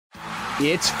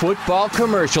It's football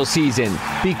commercial season.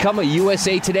 Become a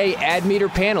USA Today Ad Meter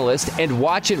panelist and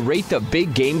watch and rate the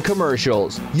big game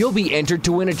commercials. You'll be entered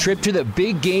to win a trip to the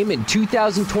big game in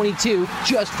 2022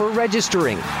 just for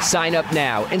registering. Sign up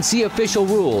now and see official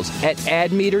rules at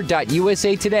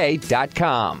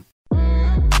admeter.usatoday.com.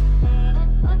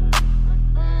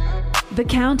 The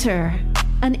Counter,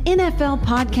 an NFL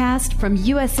podcast from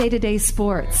USA Today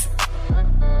Sports.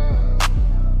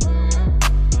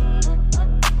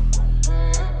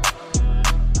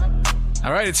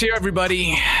 All right, it's here,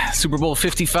 everybody. Super Bowl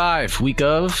 55, week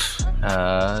of.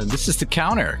 This is The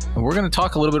Counter. And we're going to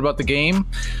talk a little bit about the game.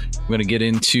 We're going to get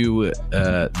into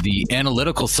the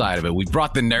analytical side of it. We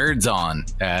brought the nerds on.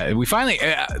 We finally,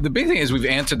 the big thing is we've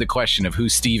answered the question of who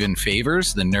Steven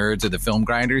favors, the nerds or the film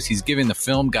grinders. He's giving the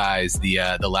film guys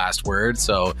the last word,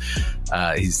 so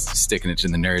he's sticking it to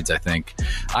the nerds, I think.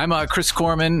 I'm Chris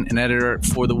Corman, an editor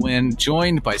for The Win,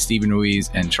 joined by Stephen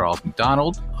Ruiz and Charles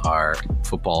McDonald, our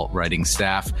football writing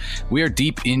staff. We are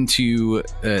deep into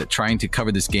trying to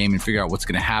cover this game and figure out what's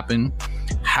going to happen.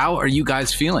 How are you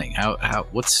guys feeling?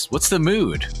 What's the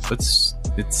mood?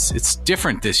 It's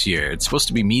different this year. It's supposed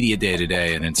to be media day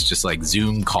today, and it's just like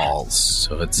Zoom calls.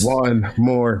 So it's one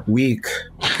more week.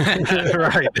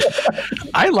 Right.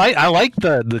 I like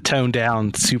the toned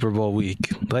down Super Bowl week.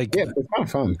 Like, yeah, it's kind of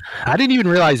fun. I didn't even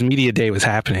realize media day was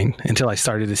happening until I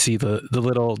started to see the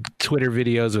little Twitter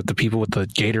videos with the people with the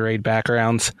Gatorade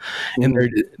backgrounds, and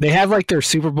they have like their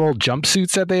Super Bowl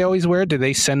jumpsuits that they always wear. Do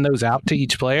they send those out to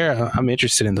each player? I'm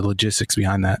interested in the logistics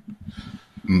behind that.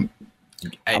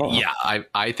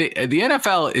 I think the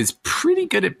NFL is pretty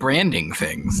good at branding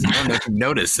things. I don't know if you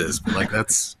notice this, but like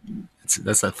that's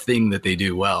a thing that they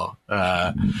do well.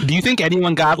 Do you think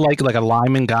anyone got like a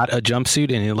lineman got a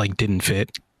jumpsuit and it like didn't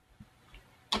fit?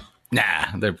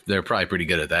 Nah, they're probably pretty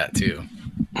good at that too.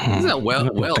 This is a well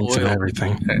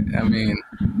everything. I mean,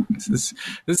 this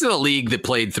is a league that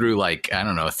played through like, I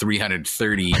don't know,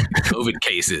 330 COVID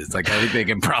cases. Like, I think they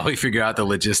can probably figure out the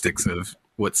logistics of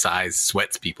what size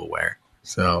sweats people wear.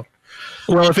 So,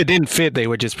 well, if it didn't fit, they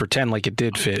would just pretend like it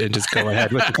did fit and just go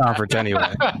ahead with the conference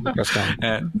anyway.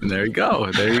 And there you go.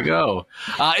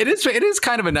 It is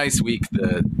kind of a nice week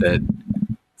that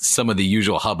some of the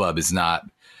usual hubbub is not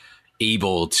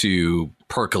able to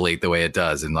percolate the way it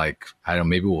does, and like, I don't know,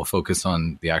 maybe we'll focus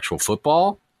on the actual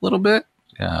football a little bit.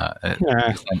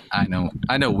 I know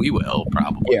we will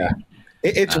probably. Yeah,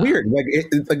 it's weird. Like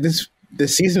this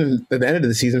season, at the end of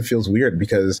the season feels weird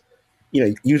because, you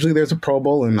know, usually there's a Pro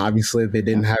Bowl, and obviously they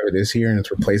didn't have it this year, and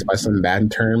it's replaced by some Madden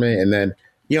tournament. And then,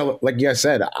 you know, like you guys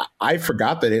said, I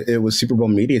forgot that it was Super Bowl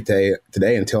media day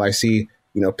today until I see,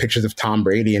 you know, pictures of Tom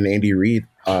Brady and Andy Reid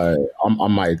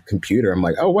on my computer. I'm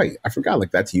like, oh wait, I forgot.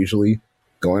 Like, that's usually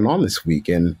going on this week,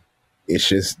 and it's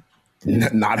just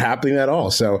not happening at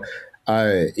all. So,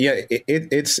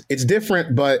 it's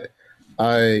different, but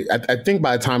I think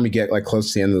by the time we get like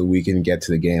close to the end of the week and get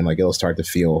to the game, like, it'll start to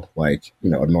feel like, you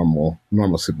know, a normal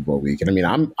Super Bowl week. And I mean,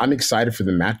 I'm excited for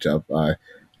the matchup,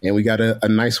 and we got a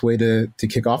nice way to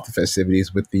kick off the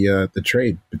festivities with the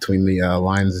trade between the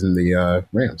Lions and the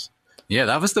Rams. Yeah,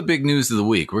 that was the big news of the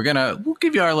week. We'll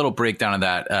give you our little breakdown of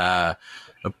that.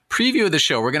 A preview of the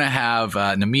show. We're going to have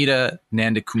Namita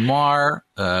Nandakumar,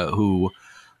 who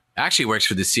actually works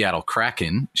for the Seattle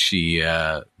Kraken. She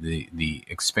the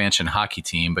expansion hockey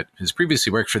team, but has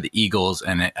previously worked for the Eagles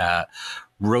and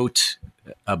wrote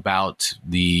about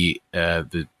the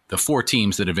four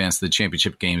teams that advanced to the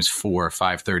championship games for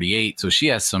 538. So she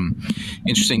has some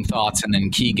interesting thoughts. And then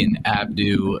Keegan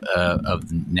Abdoo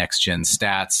of Next Gen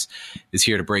Stats is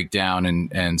here to break down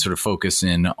and sort of focus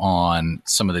in on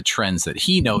some of the trends that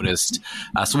he noticed.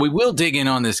 So we will dig in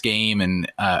on this game. And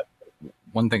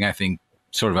one thing I think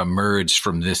sort of emerged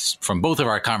from both of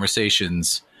our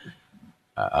conversations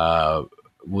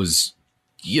was,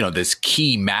 you know, this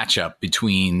key matchup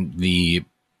between the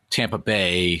Tampa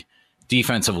Bay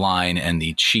defensive line and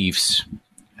the Chiefs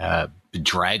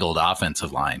bedraggled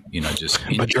offensive line, you know, just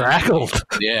bedraggled.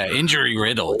 Yeah, injury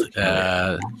riddled.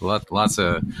 Lots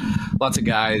of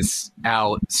guys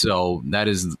out. So that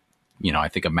is, you know, I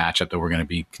think a matchup that we're going to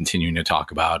be continuing to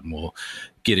talk about, and we'll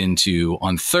get into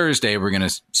on Thursday. We're going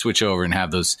to switch over and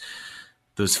have those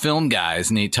film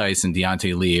guys, Nate Tice and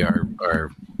Diante Lee, are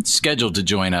scheduled to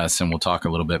join us, and we'll talk a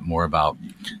little bit more about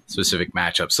specific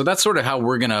matchups. So that's sort of how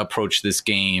we're going to approach this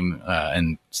game,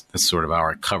 and that's sort of how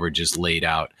our coverage is laid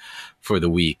out for the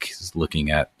week, is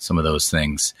looking at some of those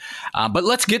things. But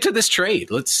let's get to this trade.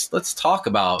 Let's talk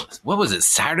about, what was it,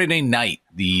 Saturday night?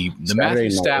 The Matthew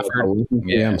Stafford.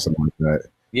 Something like that.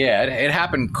 Yeah, it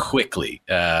happened quickly.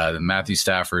 Matthew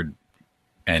Stafford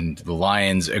and the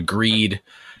Lions agreed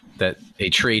that a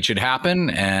trade should happen.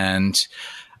 And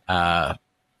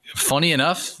funny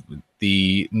enough,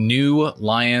 the new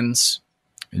Lions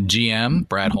GM,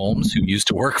 Brad Holmes, who used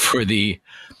to work for the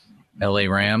LA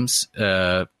Rams,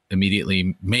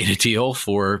 immediately made a deal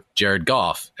for Jared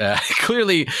Goff.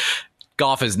 Clearly,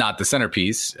 Goff is not the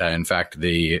centerpiece. In fact,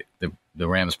 the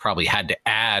Rams probably had to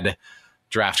add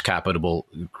draft capital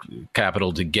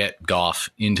to get Goff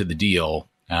into the deal.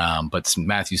 But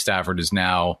Matthew Stafford is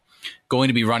now going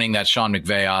to be running that Sean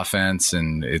McVay offense,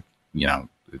 and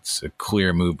it's a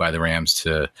clear move by the Rams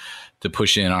to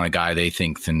push in on a guy they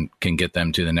think can get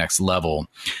them to the next level.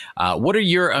 What are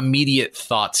your immediate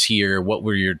thoughts here? What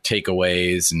were your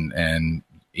takeaways? And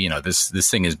this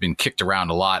thing has been kicked around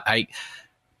a lot.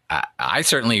 I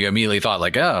certainly immediately thought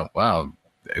like, oh, wow,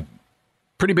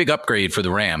 pretty big upgrade for the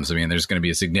Rams. I mean, there's going to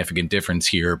be a significant difference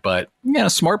here, but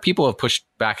smart people have pushed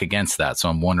back against that. So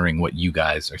I'm wondering what you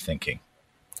guys are thinking.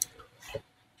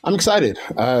 I'm excited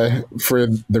for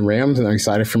the Rams, and I'm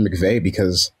excited for McVay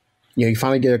because you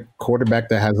finally get a quarterback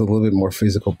that has a little bit more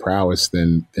physical prowess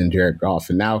than Jared Goff.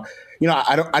 And now,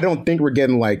 I don't think we're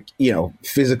getting like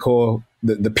physical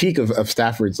the peak of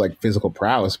Stafford's like physical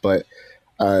prowess, but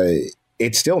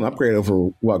it's still an upgrade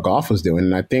over what Goff was doing.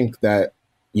 And I think that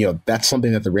that's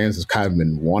something that the Rams has kind of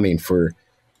been wanting for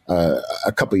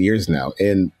a couple of years now,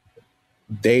 and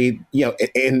they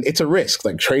and it's a risk.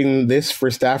 Like trading this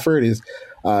for Stafford is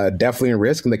definitely a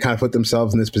risk, and they kind of put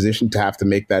themselves in this position to have to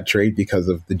make that trade because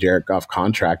of the Jared Goff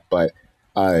contract. But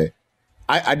I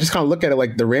just kind of look at it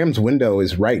like the Rams window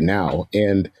is right now,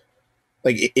 and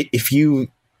like if you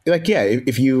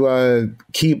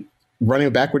keep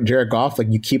running back with Jared Goff, like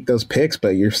you keep those picks, but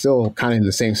you're still kind of in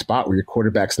the same spot where your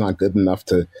quarterback's not good enough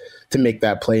to make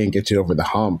that play and get you over the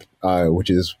hump, which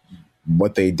is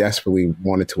what they desperately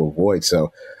wanted to avoid.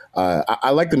 So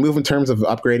I like the move in terms of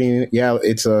upgrading. Yeah,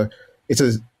 it's a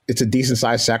decent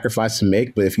sized sacrifice to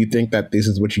make, but if you think that this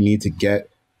is what you need to get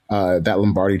that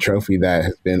Lombardi trophy that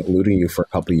has been eluding you for a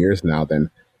couple of years now, then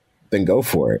go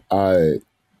for it.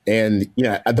 And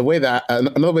another way that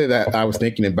I was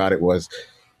thinking about it was,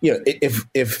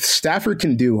 if Stafford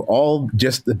can do all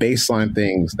just the baseline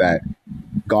things that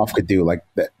Goff could do, like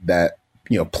that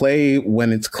play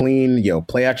when it's clean,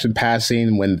 play action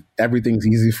passing when everything's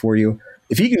easy for you.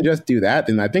 If he can just do that,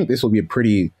 then I think this will be a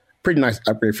pretty nice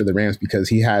upgrade for the Rams because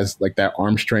he has like that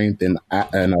arm strength and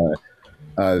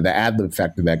the ad-lib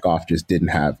factor that Goff just didn't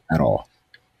have at all.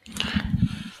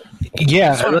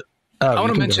 Yeah. I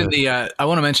want to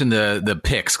mention the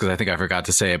picks because I think I forgot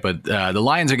to say it, but the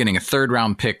Lions are getting a 3rd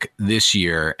round pick this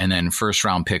year and then 1st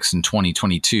round picks in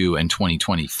 2022 and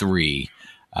 2023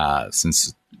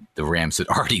 since the Rams had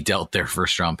already dealt their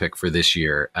 1st round pick for this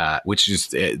year, which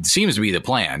it seems to be the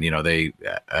plan.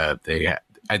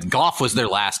 Goff was their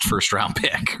last 1st round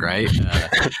pick, right?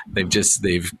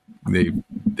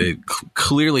 They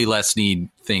clearly less need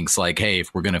things like, hey,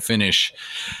 if we're going to finish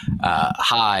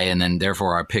high and then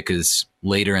therefore our pick is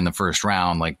later in the 1st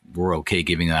round, like we're okay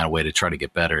giving that away to try to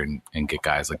get better and get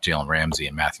guys like Jalen Ramsey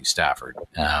and Matthew Stafford.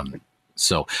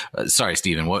 Sorry,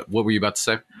 Steven, what were you about to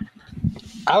say?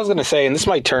 I was going to say, and this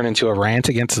might turn into a rant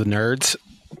against the nerds,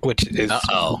 which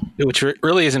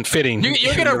really isn't fitting.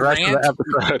 You're going to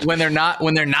rant when they're not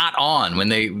on, when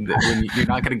you're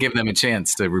not going to give them a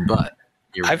chance to rebut.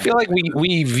 I feel like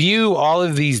we view all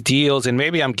of these deals, and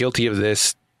maybe I'm guilty of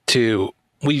this too.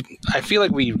 I feel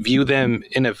like we view them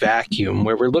in a vacuum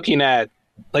where we're looking at,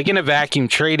 like in a vacuum,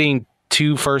 trading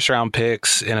 2 1st round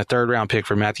picks and a 3rd round pick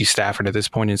for Matthew Stafford at this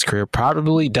point in his career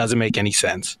probably doesn't make any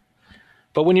sense.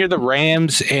 But when you're the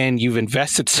Rams and you've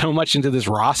invested so much into this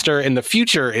roster, and the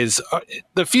future has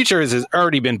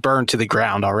already been burned to the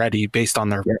ground already based on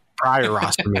their prior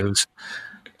roster moves.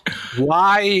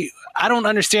 Why? I don't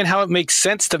understand how it makes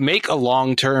sense to make a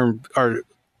long-term or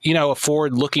a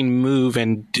forward-looking move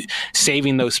and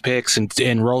saving those picks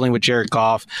and rolling with Jared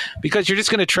Goff, because you're just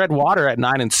going to tread water at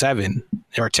 9-7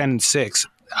 or 10-6.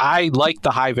 I like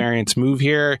the high variance move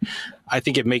here. I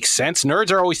think it makes sense.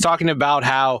 Nerds are always talking about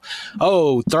how,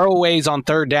 throwaways on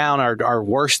 3rd down are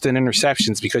worse than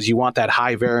interceptions because you want that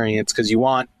high variance because you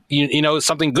want,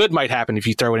 something good might happen if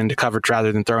you throw it into coverage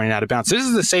rather than throwing it out of bounds. This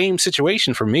is the same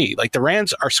situation for me. Like the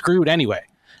Rams are screwed anyway.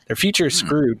 Their future is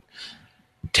screwed.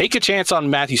 Take a chance on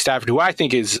Matthew Stafford, who I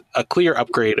think is a clear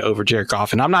upgrade over Jared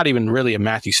Goff. And I'm not even really a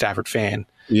Matthew Stafford fan.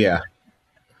 Yeah.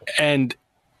 And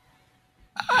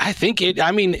I think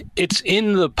it's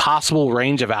in the possible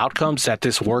range of outcomes that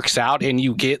this works out and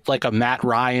you get like a Matt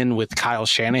Ryan with Kyle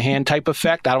Shanahan type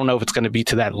effect. I don't know if it's going to be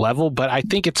to that level, but I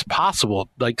think it's possible.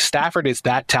 Like Stafford is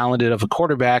that talented of a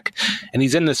quarterback and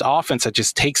he's in this offense that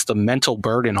just takes the mental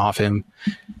burden off him.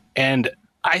 And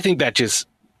I think that just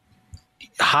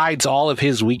hides all of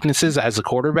his weaknesses as a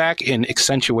quarterback and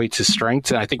accentuates his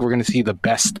strengths. And I think we're going to see the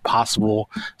best possible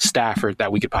Stafford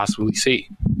that we could possibly see.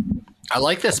 I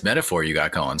like this metaphor you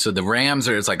got going. So the Rams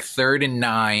it's like 3rd and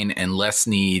 9, and Les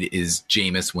Need is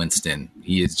Jameis Winston.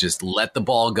 He is just let the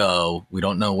ball go. We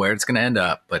don't know where it's going to end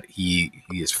up, but he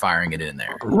is firing it in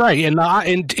there. Right,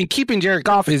 and keeping Jared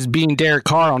Goff is being Derek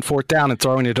Carr on 4th down and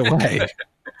throwing it away.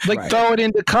 Throw it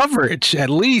into coverage. At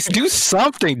least do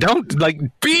something. Don't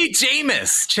be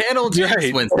Jameis. Channel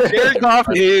Jameis Winston.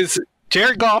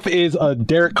 Jared Goff is a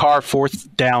Derek Carr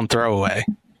 4th down throwaway.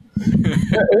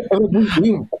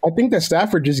 I think that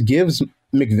Stafford just gives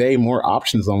McVay more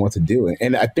options on what to do,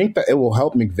 and I think that it will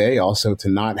help McVay also to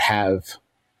not have,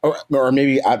 or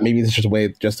maybe this is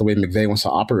just the way McVay wants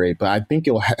to operate. But I think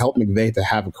it'll help McVay to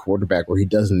have a quarterback where he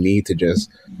doesn't need to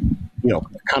just,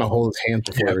 kind of hold his hand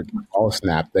before the ball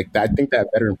snap. I think that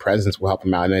veteran presence will help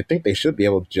him out, and I think they should be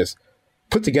able to just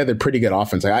put together pretty good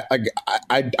offense.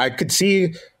 I could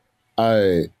see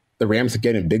the Rams are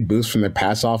getting big boosts from their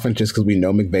pass offense just because we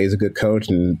know McVay is a good coach.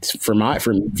 And for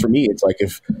me, it's like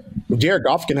if Jared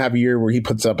Goff can have a year where he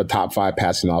puts up a top 5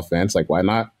 passing offense, why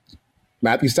not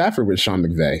Matthew Stafford with Sean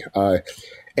McVay?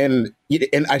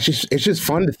 It's just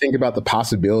fun to think about the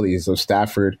possibilities of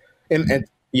Stafford. And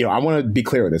I want to be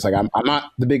clear with this. I'm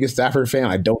not the biggest Stafford fan.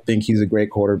 I don't think he's a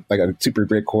super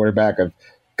great quarterback. I've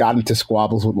gotten into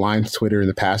squabbles with Lions Twitter in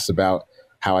the past about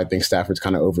how I think Stafford's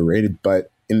kind of overrated, but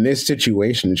in this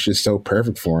situation, it's just so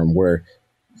perfect for him where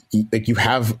you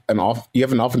have an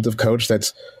offensive coach that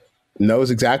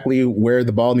knows exactly where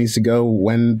the ball needs to go,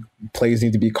 when plays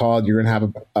need to be called. You're going to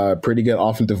have a pretty good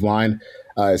offensive line.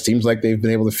 It seems like they've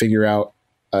been able to figure out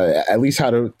at least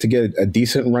how to get a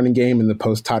decent running game in the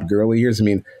post Todd Gurley years. I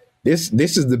mean, this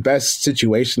is the best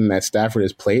situation that Stafford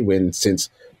has played in since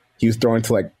he was thrown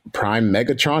to prime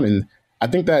Megatron. And I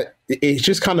think that it's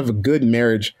just kind of a good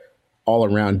marriage all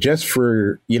around just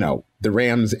for, the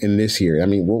Rams in this year. I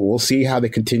mean, we'll see how they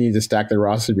continue to stack their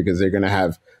roster because they're going to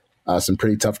have some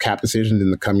pretty tough cap decisions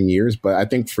in the coming years. But I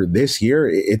think for this year,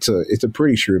 it's a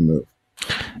pretty shrewd move.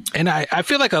 And I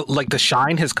feel like the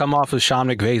shine has come off of Sean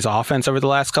McVay's offense over the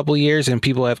last couple of years, and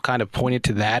people have kind of pointed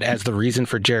to that as the reason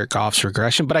for Jared Goff's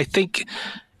regression. But I think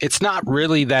it's not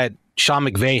really that Sean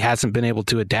McVay hasn't been able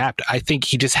to adapt. I think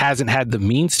he just hasn't had the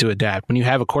means to adapt. When you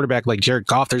have a quarterback like Jared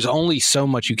Goff, there's only so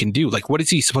much you can do. What is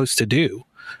he supposed to do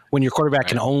when your quarterback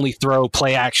can only throw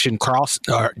play action cross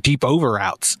or deep over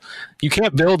routes? You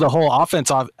can't build a whole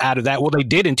offense out of that. Well, they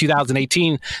did in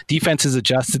 2018. Defenses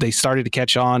adjusted. They started to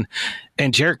catch on.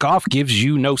 And Jared Goff gives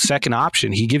you no second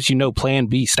option. He gives you no plan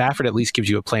B. Stafford at least gives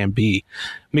you a plan B.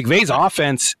 McVay's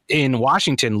offense in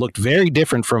Washington looked very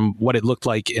different from what it looked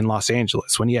like in Los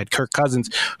Angeles when you had Kirk Cousins,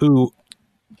 who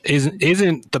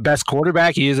isn't the best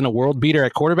quarterback. He isn't a world beater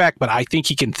at quarterback, but I think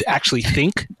he can actually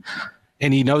think,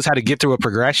 and he knows how to get through a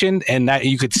progression. And that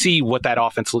you could see what that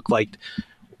offense looked like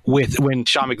when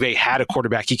Sean McVay had a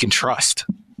quarterback he can trust.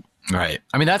 Right.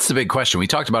 I mean, that's the big question. We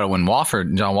talked about it when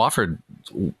John Wofford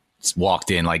walked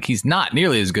in. He's not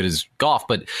nearly as good as Goff,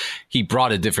 but he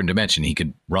brought a different dimension. He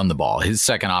could run the ball. His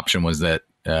second option was that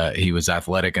he was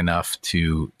athletic enough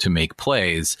to make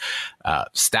plays.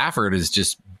 Stafford is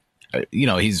just,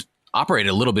 he's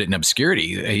operated a little bit in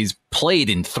obscurity. He's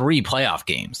played in 3 playoff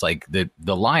games.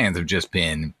 The Lions have just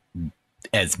been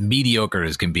as mediocre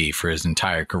as can be for his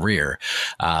entire career.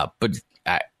 But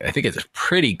I think it's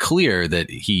pretty clear that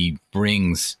he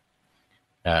brings,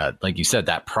 like you said,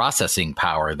 that processing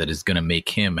power that is going to make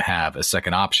him have a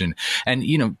second option. And,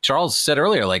 Charles said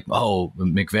earlier,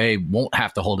 McVay won't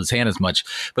have to hold his hand as much,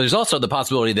 but there's also the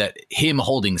possibility that him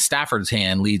holding Stafford's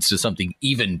hand leads to something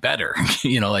even better,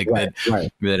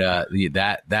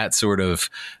 that sort of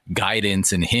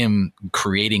guidance and him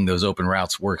creating those open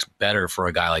routes works better for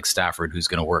a guy like Stafford, who's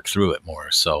going to work through it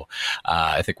more. So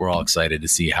I think we're all excited to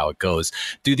see how it goes.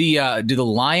 Do the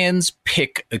Lions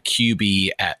pick a QB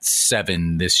at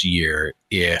 7 this year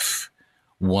if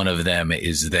one of them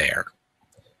is there?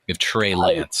 If Trey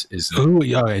Lance is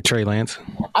there? Trey Lance.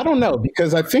 I don't know,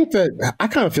 because I think that I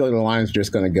kind of feel like the Lions are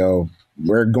just going to go,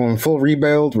 we're going full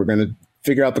rebuild. We're going to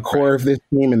figure out the core of this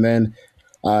team. And then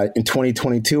in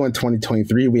 2022 and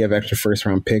 2023, we have extra first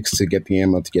round picks to get the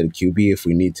ammo to get a QB if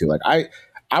we need to. I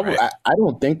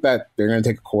don't think that they're going to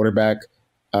take a quarterback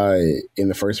in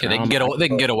the first round. They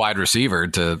can get a wide receiver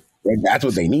to. That's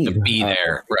what they need to be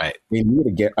there, right? They need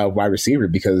to get a wide receiver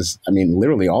because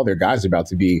literally all their guys are about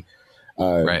to be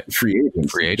free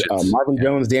agents. Marvin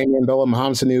Jones, Daniel Amendola,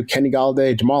 Mohamed Sanu, Kenny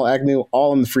Galladay, Jamal Agnew,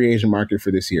 all in the free agent market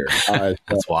for this year.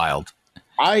 That's wild.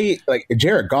 I like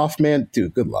Jared Goff, man.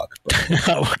 Dude, good luck.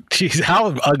 Oh, geez, how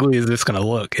ugly is this going to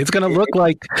look? It's going to look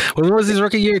like, when was his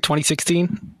rookie year? 2016?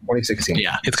 2016.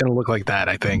 Yeah, it's going to look like that,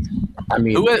 I think. I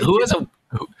mean,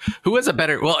 who has a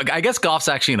better? Well, I guess Goff's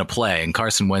actually going to play, and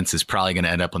Carson Wentz is probably going to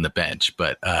end up on the bench.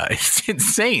 But it's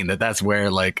insane that's where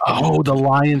like. Oh, the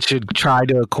Lions should try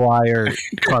to acquire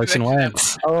Carson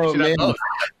Wentz. Oh man,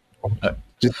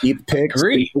 just eat picks,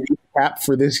 eat cap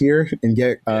for this year, and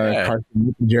get Carson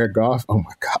Wentz and Jared Goff. Oh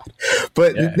my god!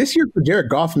 But this year for Jared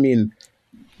Goff, I mean,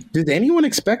 did anyone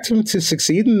expect him to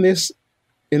succeed in this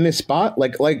spot?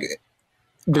 Like.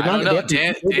 I don't know.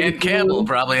 Dan Campbell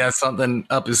probably has something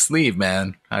up his sleeve,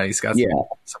 man. He's got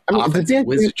some offensive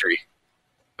wizardry.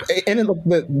 And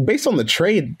based on the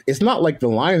trade, it's not like the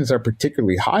Lions are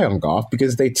particularly high on Goff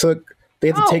because they had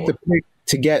to take the pick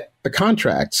to get the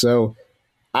contract. So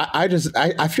I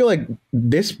feel like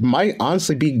this might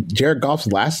honestly be Jared Goff's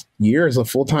last year as a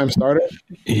full-time starter.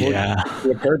 Yeah.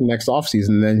 He'll occur next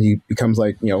offseason, then he becomes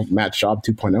like, Matt Schaub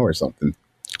 2.0 or something.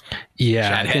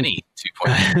 Yeah. Chad Henne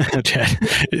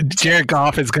 2.0. Jared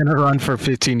Goff is going to run for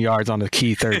 15 yards on the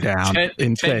key third down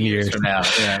in 10 years from now.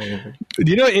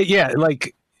 Yeah.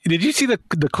 Like, did you see the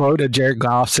quote of Jared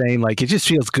Goff saying, like, it just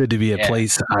feels good to be a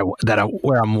place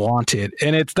where I'm wanted?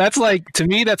 And that's like, to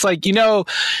me, that's like,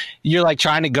 you're like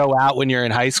trying to go out when you're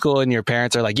in high school and your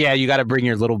parents are like, yeah, you got to bring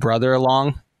your little brother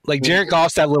along. Like Jared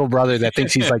Goff's that little brother that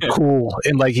thinks he's like cool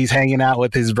and like he's hanging out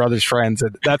with his brother's friends.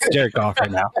 That's Jared Goff right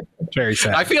now. It's very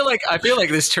sad. I feel like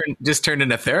this just turned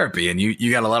into therapy, and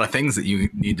you got a lot of things that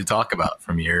you need to talk about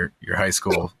from your high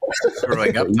school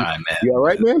growing up time, man. You all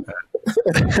right, man?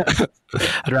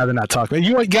 I'd rather not talk about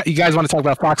it. You guys want to talk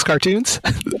about Fox cartoons?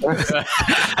 That's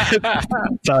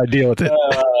how I deal with it.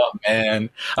 Oh man!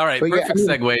 All right, perfect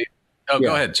segue.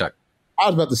 Go ahead, Chuck. I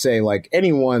was about to say, like,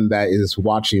 anyone that is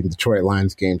watching Detroit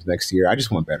Lions games next year, I just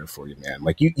want better for you, man.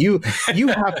 Like, you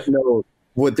have to know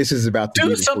what this is about.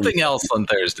 Do something else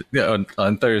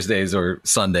on Thursdays or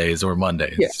Sundays or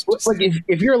Mondays. Yeah, like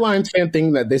if you're a Lions fan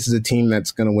thinking that this is a team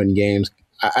that's going to win games,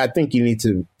 I think you need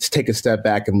to take a step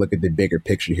back and look at the bigger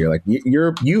picture here. Like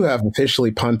you have officially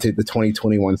punted the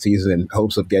 2021 season in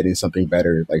hopes of getting something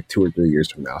better like 2 or 3 years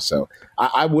from now. So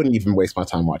I wouldn't even waste my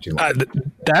time watching.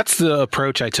 That's the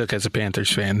approach I took as a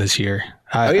Panthers fan this year.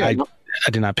 I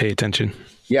did not pay attention.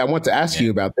 Yeah, I want to ask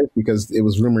you about this because it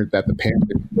was rumored that the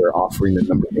Panthers were offering the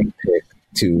number 8 pick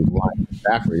to Lions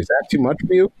Stafford. Is that too much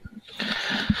for you?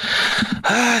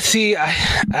 See,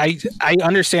 I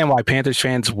understand why Panthers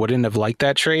fans wouldn't have liked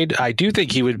that trade. I do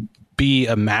think he would be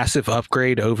a massive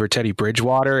upgrade over Teddy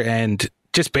Bridgewater, and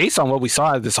just based on what we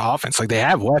saw of this offense, like they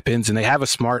have weapons and they have a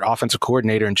smart offensive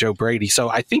coordinator in Joe Brady. So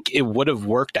I think it would have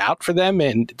worked out for them,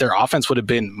 and their offense would have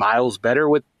been miles better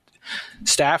with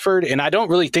Stafford. And I don't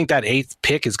really think that 8th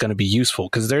pick is going to be useful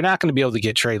because they're not going to be able to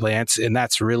get Trey Lance, and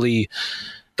that's really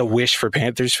the wish for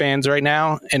Panthers fans right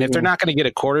now. And if they're not going to get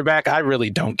a quarterback, I really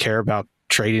don't care about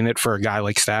trading it for a guy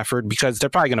like Stafford because they're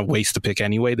probably going to waste the pick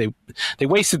anyway. They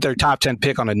wasted their top 10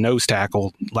 pick on a nose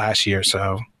tackle last year.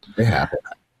 So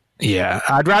yeah,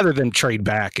 I'd rather them trade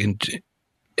back and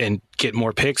get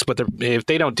more picks. But if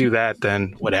they don't do that,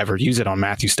 then whatever, use it on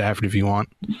Matthew Stafford if you want.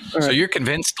 So you're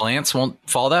convinced Lance won't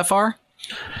fall that far?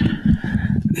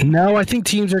 No, I think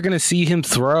teams are going to see him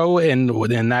throw,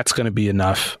 and that's going to be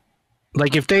enough.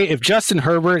 Like if Justin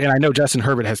Herbert, and I know Justin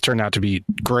Herbert has turned out to be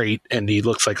great and he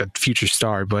looks like a future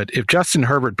star, but if Justin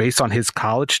Herbert, based on his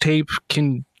college tape,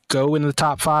 can go in the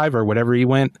top 5 or whatever he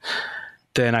went,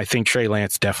 then I think Trey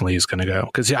Lance definitely is going to go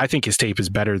because I think his tape is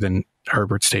better than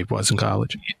Herbert's tape was in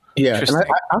college. Yeah, and I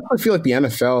also feel like the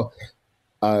NFL.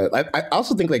 I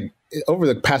also think like over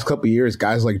the past couple of years,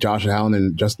 guys like Josh Allen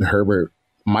and Justin Herbert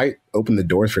might open the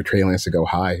doors for Trey Lance to go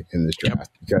high in this draft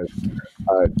because,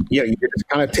 you're just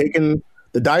kind of taking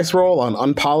the dice roll on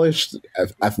unpolished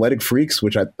athletic freaks,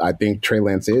 which I think Trey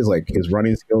Lance is. Like his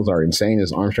running skills are insane,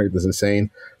 his arm strength is insane,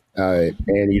 and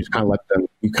you just kind of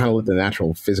let the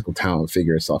natural physical talent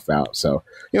figure itself out. So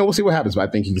we'll see what happens, but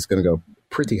I think he's going to go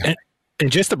pretty high.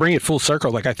 And just to bring it full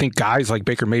circle, like I think guys like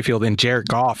Baker Mayfield and Jared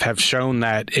Goff have shown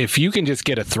that if you can just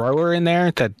get a thrower in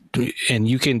there and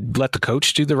you can let the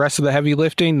coach do the rest of the heavy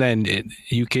lifting, then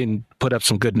you can put up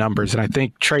some good numbers. And I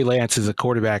think Trey Lance is a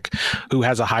quarterback who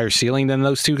has a higher ceiling than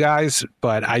those two guys,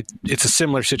 but it's a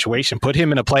similar situation. Put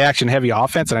him in a play action heavy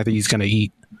offense, and I think he's going to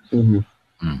eat.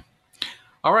 Mm-hmm.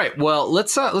 All right, well,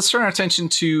 let's turn our attention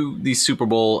to the Super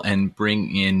Bowl and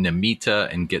bring in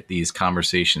Namita and get these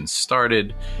conversations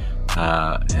started.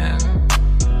 And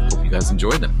hope you guys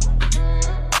enjoyed them.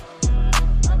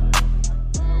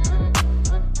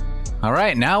 All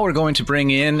right, now we're going to bring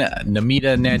in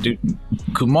Namita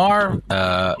Nandakumar,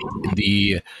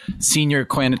 the senior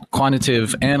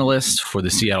quantitative analyst for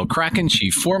the Seattle Kraken. She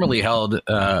formerly held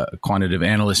a quantitative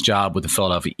analyst job with the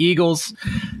Philadelphia Eagles.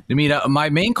 Namita,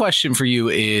 my main question for you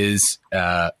is,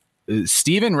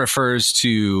 Steven refers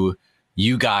to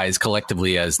you guys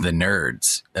collectively as the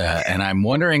nerds, and I'm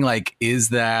wondering, like, is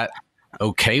that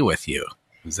okay with you?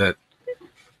 Is that...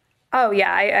 Oh,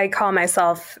 yeah, I call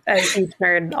myself a huge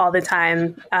nerd all the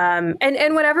time. And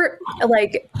whenever,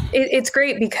 like, it's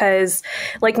great because,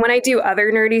 like, when I do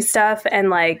other nerdy stuff and,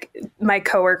 like, my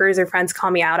coworkers or friends call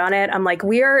me out on it, I'm like,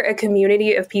 we are a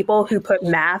community of people who put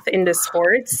math into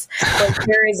sports. Like,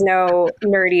 there is no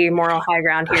nerdy moral high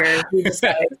ground here. You just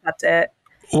gotta accept it.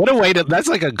 What a way to, that's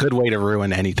like a good way to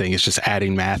ruin anything. It's just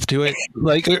adding math to it.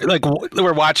 Like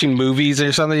we're watching movies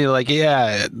or something. You're like,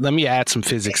 yeah, let me add some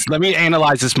physics. Let me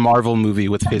analyze this Marvel movie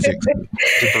with physics.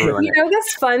 You know,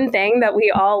 this fun thing that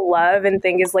we all love and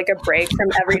think is like a break from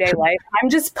everyday life. I'm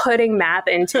just putting math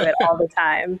into it all the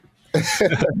time.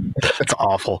 That's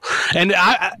awful. And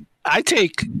I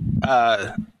take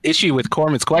issue with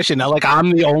Corman's question. Now, like,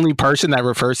 I'm the only person that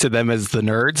refers to them as the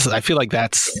nerds. I feel like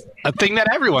that's a thing that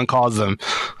everyone calls them.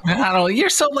 I don't know. You're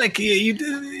so like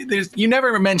you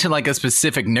never mentioned like a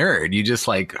specific nerd. You just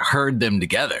like herd them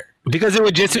together because it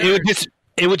would just be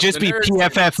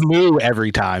PFF Moo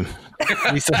every time.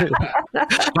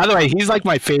 By the way, he's like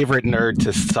my favorite nerd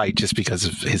to cite just because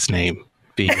of his name.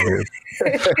 Maybe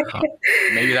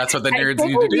that's what the nerds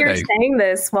need to do. You're saying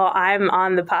this while I'm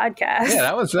on the podcast. Yeah,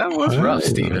 that was rough,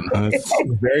 Steven.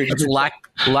 It's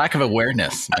lack of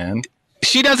awareness, man.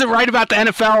 She doesn't write about the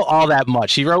NFL all that much.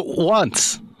 She wrote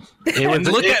once.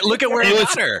 Look at where it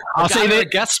got her. I'll say that, a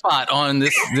guest spot on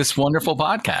this wonderful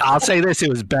podcast. I'll say this: it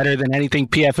was better than anything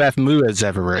PFF Moo has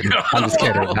ever written. I'm just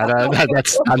kidding.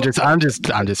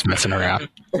 I'm just messing around.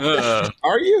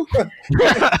 Are you?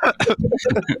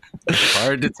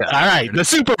 Hard to tell. All right, the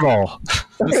Super Bowl.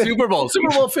 Super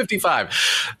Bowl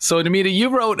 55. So, Namita, you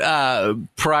wrote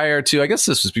prior to, I guess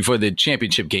this was before the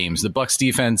championship games, the Bucs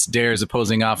defense dares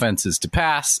opposing offenses to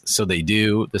pass, so they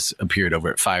do. This appeared over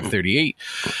at 538.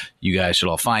 You guys should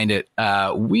all find it.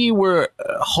 We were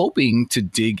hoping to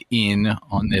dig in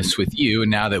on this with you,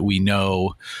 and now that we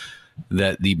know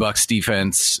that the Bucs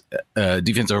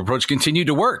defensive approach continued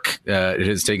to work, it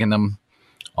has taken them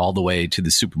all the way to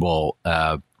the Super Bowl.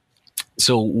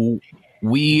 So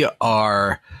we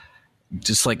are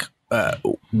just like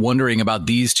wondering about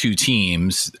these two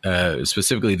teams,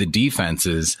 specifically the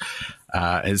defenses.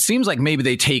 It seems like maybe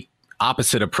they take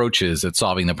opposite approaches at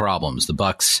solving the problems. The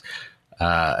Bucs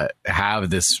have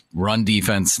this run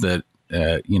defense that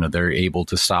they're able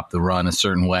to stop the run a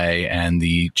certain way, and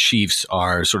the Chiefs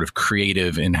are sort of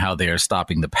creative in how they are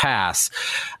stopping the pass.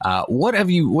 What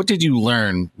did you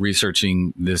learn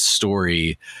researching this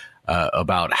story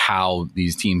about how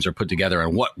these teams are put together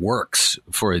and what works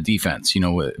for a defense? You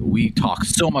know, we talk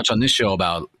so much on this show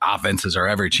about offenses are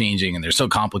ever changing and they're so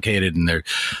complicated and they're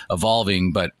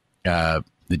evolving, but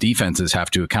the defenses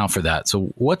have to account for that.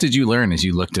 So what did you learn as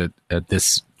you looked at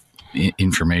this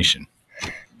information?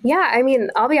 Yeah, I mean,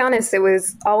 I'll be honest, it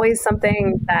was always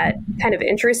something that kind of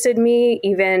interested me,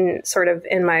 even sort of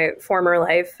in my former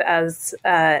life as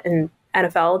an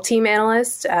NFL team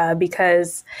analyst,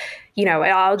 because, you know,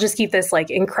 I'll just keep this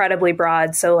like incredibly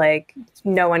broad so like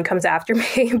no one comes after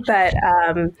me. But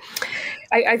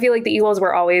I feel like the Eagles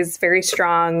were always very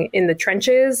strong in the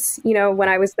trenches, you know, when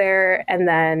I was there. And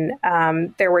then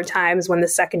there were times when the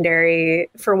secondary,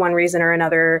 for one reason or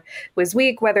another, was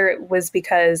weak, whether it was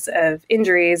because of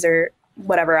injuries or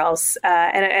whatever else.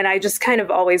 And I just kind of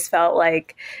always felt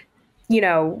like, you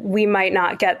know, we might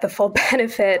not get the full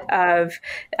benefit of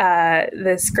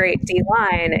this great D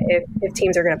line if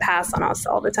teams are going to pass on us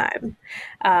all the time.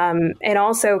 And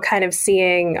also kind of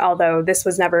seeing, although this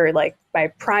was never like my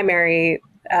primary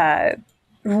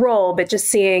role, but just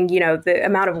seeing, you know, the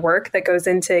amount of work that goes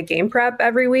into game prep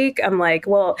every week. I'm like,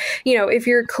 well, you know, if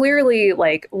you're clearly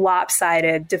like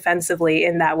lopsided defensively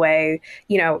in that way,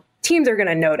 you know, teams are going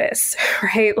to notice,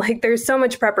 right? Like there's so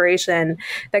much preparation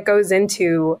that goes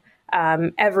into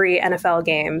every NFL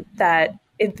game that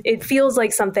it feels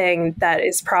like something that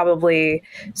is probably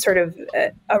sort of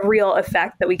a real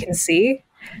effect that we can see.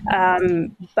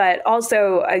 But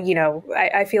also, you know,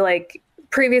 I feel like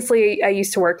previously I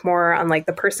used to work more on like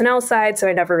the personnel side, so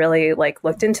I never really like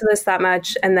looked into this that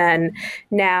much. And then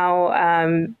now,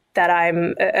 that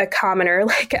I'm a commoner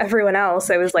like everyone else.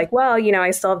 I was like, well,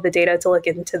 I still have the data to look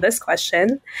into this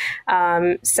question.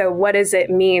 So what does it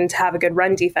mean to have a good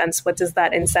run defense? What does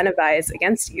that incentivize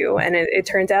against you? And it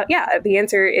turns out, the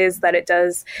answer is that it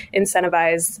does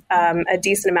incentivize a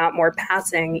decent amount more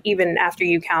passing, even after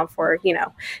you count for,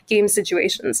 game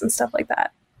situations and stuff like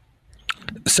that.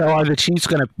 So are the Chiefs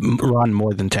going to run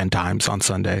more than 10 times on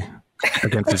Sunday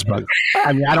against this Bucs?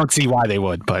 I mean, I don't see why they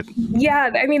would, but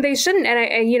yeah, I mean, they shouldn't.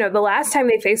 And the last time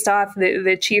they faced off,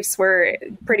 the Chiefs were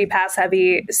pretty pass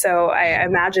heavy. So I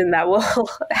imagine that will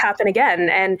happen again.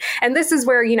 And this is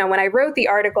where, when I wrote the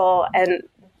article, and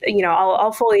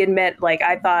I'll fully admit, like,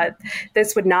 I thought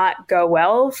this would not go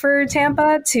well for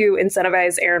Tampa to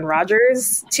incentivize Aaron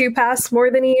Rodgers to pass more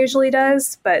than he usually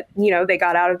does. But, they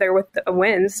got out of there with a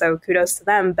win. So kudos to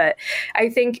them. But I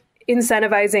think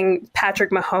incentivizing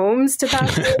Patrick Mahomes to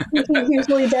pass like he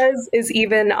usually does is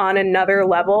even on another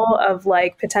level of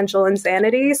like potential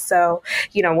insanity. So,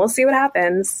 we'll see what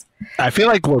happens. I feel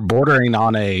like we're bordering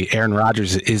on a Aaron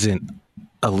Rodgers isn't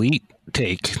elite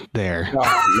take there. No.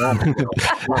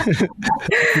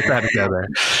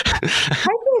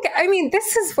 I mean,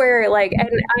 this is where, like, and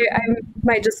I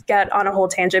might just get on a whole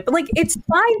tangent, but like, it's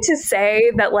fine to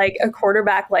say that like a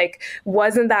quarterback like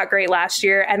wasn't that great last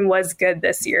year and was good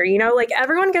this year. Like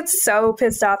everyone gets so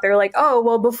pissed off. They're like, oh,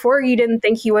 well, before you didn't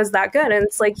think he was that good. And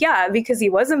it's like, yeah, because he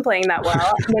wasn't playing that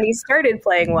well when he started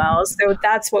playing well. So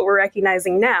that's what we're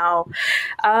recognizing now.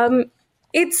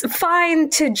 It's fine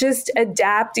to just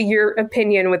adapt your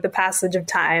opinion with the passage of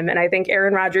time. And I think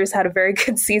Aaron Rodgers had a very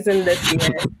good season this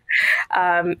year.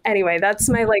 Anyway, that's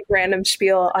my like random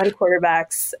spiel on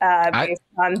quarterbacks based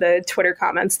on the Twitter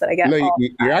comments that I get. No,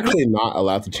 you're actually not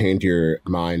allowed to change your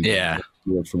mind. Yeah.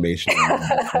 Your information.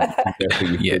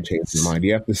 You could change your mind.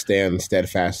 You have to stand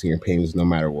steadfast in your opinions no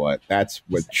matter what. That's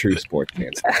what true sports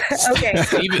fans do.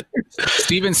 Okay.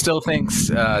 Steven still thinks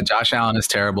Josh Allen is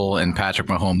terrible and Patrick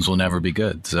Mahomes will never be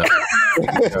good. So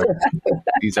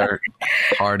these are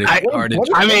hard to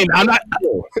I mean, I'm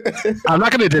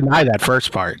not going to deny that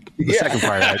first part. The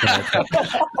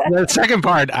second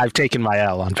part, I've taken my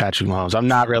L on Patrick Mahomes. I'm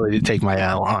not ready to take my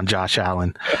L on Josh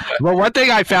Allen. But one thing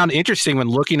I found interesting when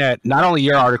looking at not only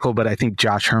your article, but I think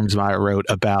Josh Hermsmeyer wrote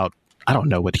about, I don't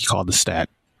know what he called the stat,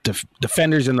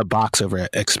 defenders in the box over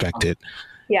expected.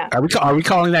 Yeah. Are we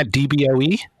calling that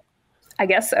DBOE? I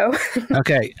guess so.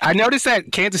 Okay. I noticed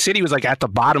that Kansas City was like at the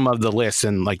bottom of the list,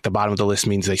 and like the bottom of the list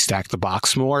means they stack the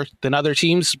box more than other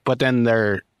teams, but then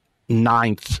they're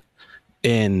 9th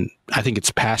in, I think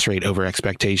it's pass rate over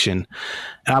expectation.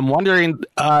 And I'm wondering,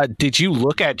 did you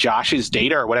look at Josh's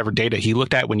data or whatever data he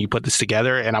looked at when you put this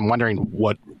together? And I'm wondering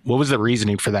what was the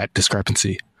reasoning for that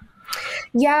discrepancy?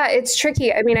 Yeah, it's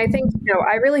tricky. I mean, I think,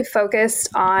 I really focused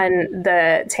on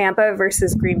the Tampa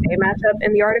versus Green Bay matchup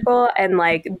in the article, and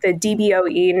like the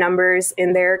DBOE numbers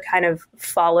in there kind of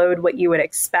followed what you would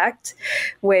expect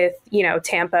with,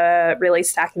 Tampa really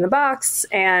stacking the box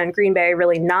and Green Bay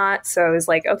really not. So I was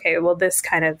like, okay, well, this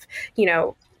kind of,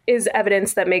 is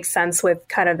evidence that makes sense with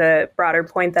kind of the broader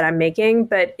point that I'm making,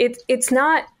 but it's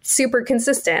not super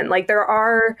consistent. Like there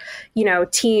are,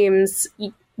 teams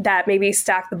that maybe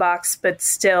stack the box but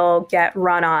still get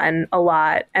run on a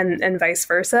lot, and vice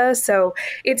versa. So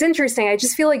it's interesting. I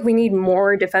just feel like we need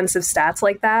more defensive stats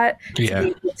like that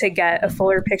to get a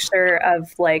fuller picture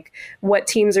of like what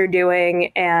teams are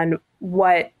doing and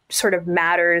what sort of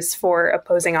matters for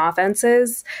opposing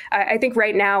offenses. I think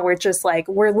right now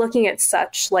we're looking at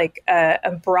such like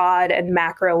a broad and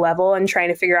macro level and trying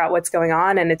to figure out what's going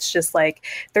on. And it's just like,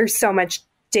 there's so much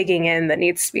digging in that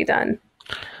needs to be done.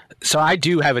 So I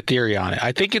do have a theory on it.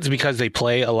 I think it's because they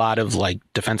play a lot of like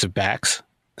defensive backs.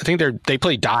 I think they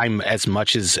play dime as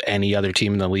much as any other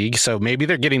team in the league. So maybe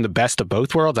they're getting the best of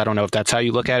both worlds. I don't know if that's how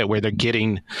you look at it, where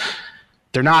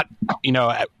they're not,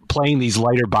 playing these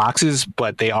lighter boxes,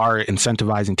 but they are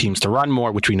incentivizing teams to run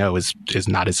more, which we know is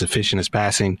not as efficient as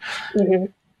passing. Mm-hmm.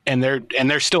 And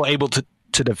they're still able to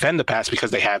defend the pass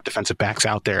because they have defensive backs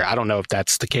out there. I don't know if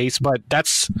that's the case, but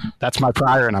that's my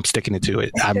prior, and I'm sticking it to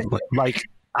it.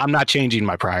 I'm not changing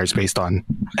my priors based on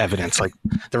evidence like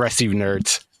the rest of you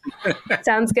nerds.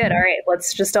 Sounds good. All right.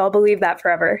 Let's just all believe that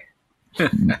forever.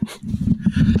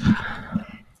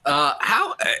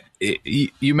 How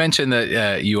you mentioned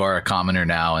that you are a commoner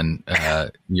now, and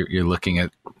you're looking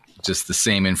at just the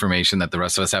same information that the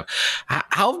rest of us have.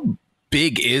 How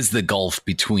big is the gulf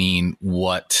between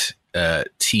what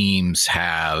teams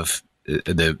have,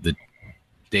 the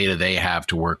data they have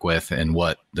to work with, and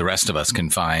what the rest of us can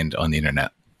find on the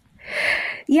internet?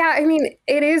 Yeah, I mean,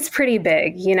 it is pretty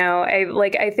big.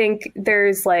 I think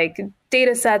there's like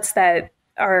data sets that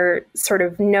are sort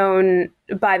of known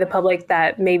by the public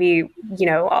that maybe,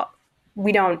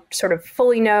 we don't sort of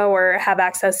fully know or have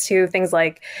access to, things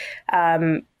like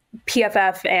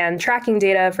PFF and tracking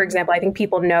data, for example. I think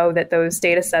people know that those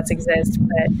data sets exist,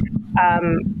 but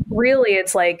really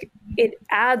it's like it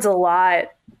adds a lot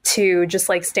to just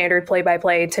like standard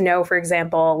play-by-play to know, for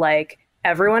example, like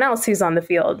everyone else who's on the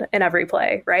field in every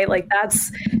play, right? Like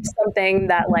that's something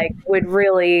that like would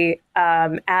really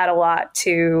add a lot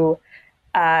to,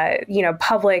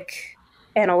 public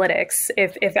analytics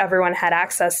if everyone had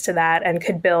access to that and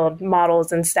could build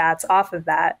models and stats off of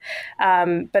that.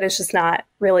 But it's just not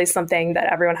really something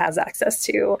that everyone has access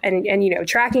to. And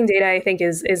tracking data, I think,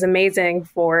 is amazing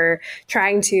for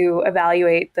trying to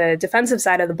evaluate the defensive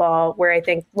side of the ball, where I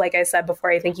think, like I said before,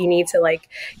 I think you need to like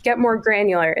get more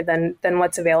granular than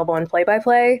what's available in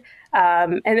play-by-play.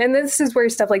 And then this is where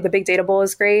stuff like the Big Data Bowl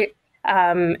is great.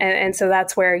 And so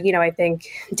that's where, I think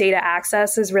data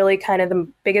access is really kind of the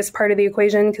biggest part of the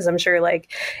equation, because I'm sure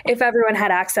like if everyone had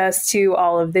access to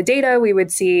all of the data, we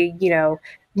would see,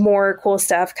 more cool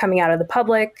stuff coming out of the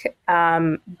public.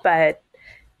 But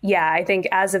yeah, I think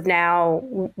as of now,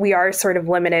 we are sort of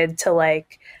limited to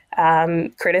like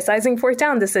criticizing fourth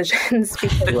down decisions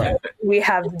because we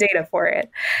have data for it.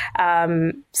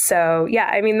 So yeah,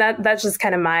 I mean, that's just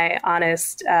kind of my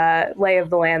honest lay of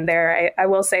the land there. I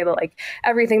will say that like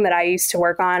everything that I used to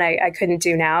work on, I couldn't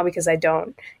do now because I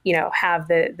don't, have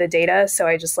the data. So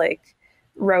I just like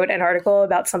wrote an article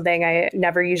about something I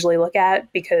never usually look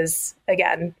at because,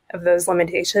 again, of those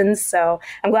limitations. So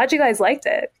I'm glad you guys liked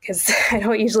it because I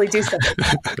don't usually do stuff like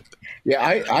that. Yeah,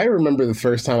 I remember the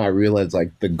first time I realized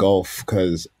like the Goff,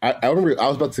 because I remember I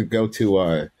was about to go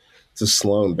to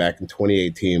Sloan back in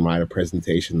 2018. I had a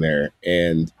presentation there,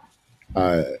 and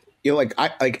I feel like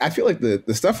the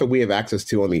stuff that we have access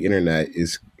to on the internet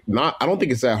is not. I don't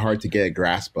think it's that hard to get a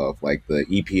grasp of, like the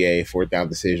EPA, fourth down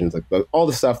decisions, like all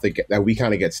the stuff that we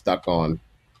kind of get stuck on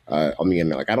the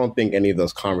internet. Like I don't think any of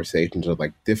those conversations are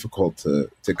like difficult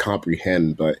to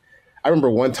comprehend. But I remember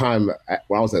one time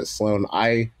when I was at Sloan,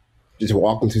 I just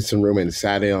walked into some room and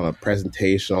sat in on a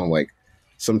presentation on like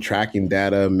some tracking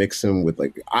data, mixing with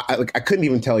like I couldn't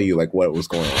even tell you like what was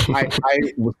going on. I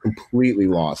was completely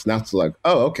lost. Now it's like,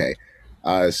 oh, okay.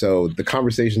 So the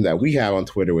conversations that we have on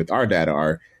Twitter with our data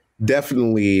are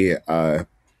definitely, I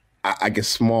guess,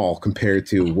 small compared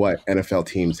to what NFL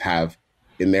teams have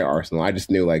in their arsenal. I just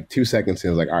knew like 2 seconds in,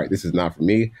 I was like, all right, this is not for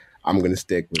me. I'm going to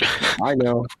stick with what I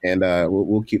know, and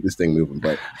we'll keep this thing moving.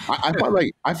 But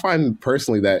I find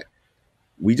personally that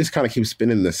we just kind of keep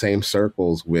spinning the same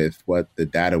circles with what the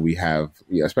data we have,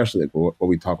 especially like what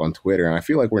we talk on Twitter. And I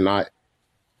feel like we're not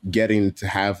getting to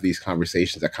have these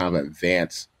conversations that kind of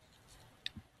advance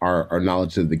our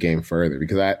knowledge of the game further.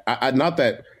 Because I not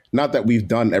that we've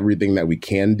done everything that we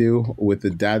can do with the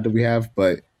data that we have,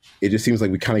 but it just seems like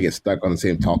we kind of get stuck on the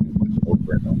same talking points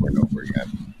over and over and over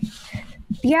again.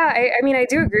 Yeah, I mean, I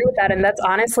do agree with that. And that's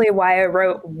honestly why I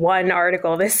wrote one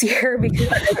article this year,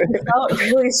 because I felt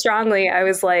really strongly. I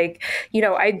was like,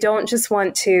 I don't just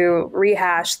want to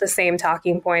rehash the same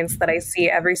talking points that I see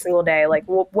every single day. Like,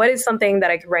 what is something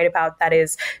that I could write about that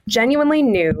is genuinely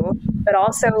new, but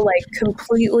also like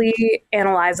completely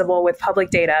analyzable with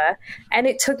public data? And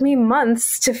it took me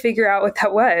months to figure out what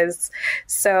that was.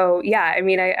 So yeah, I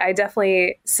mean, I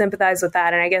definitely sympathize with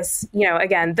that. And I guess,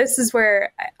 again, this is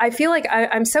where I feel like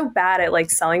I'm so bad at like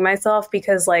selling myself,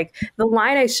 because like the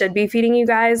line I should be feeding you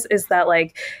guys is that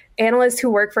like analysts who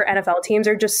work for NFL teams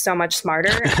are just so much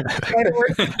smarter and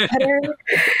work better.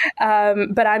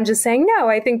 But I'm just saying, no,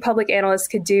 I think public analysts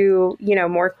could do,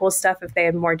 more cool stuff if they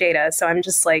had more data. So I'm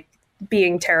just like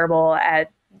being terrible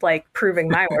at like proving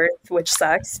my worth, which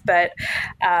sucks. But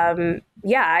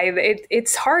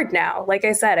it's hard now. Like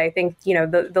I said, I think,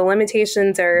 the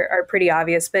limitations are pretty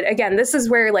obvious. But again, this is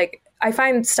where like I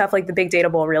find stuff like the Big Data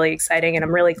Bowl really exciting. And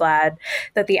I'm really glad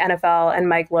that the NFL and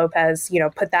Mike Lopez,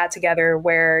 put that together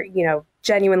where,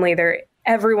 genuinely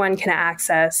everyone can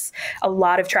access a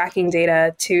lot of tracking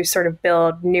data to sort of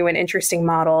build new and interesting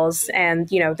models. And,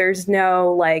 there's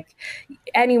no like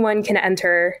anyone can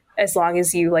enter as long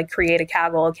as you like create a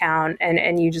Kaggle account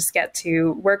and you just get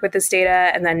to work with this data.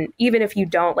 And then even if you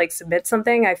don't like submit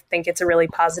something, I think it's a really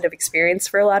positive experience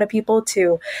for a lot of people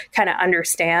to kind of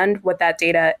understand what that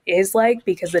data is like,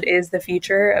 because it is the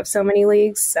future of so many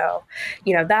leagues. So,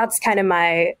 that's kind of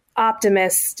my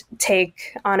optimist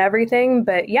take on everything.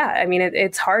 But yeah, I mean,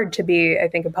 it's hard to be, I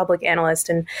think, a public analyst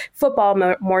in football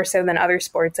more so than other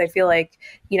sports. I feel like,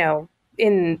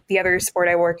 in the other sport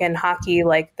I work in, hockey,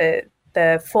 like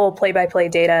the full play-by-play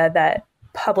data that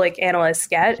public analysts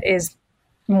get is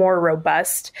more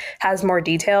robust, has more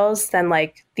details than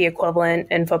like the equivalent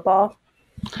in football.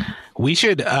 We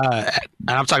should, and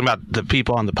I'm talking about the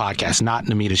people on the podcast, not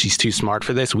Namita. She's too smart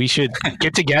for this. We should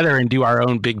get together and do our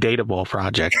own big data bowl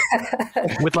project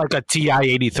with like a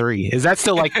TI-83. Is that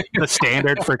still like the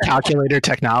standard for calculator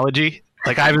technology?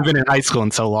 Like, I haven't been in high school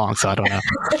in so long, so I don't know.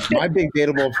 My big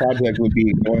data bowl project would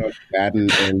be going up to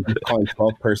Madden and calling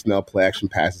 12 personnel play action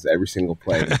passes every single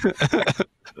play.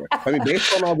 I mean,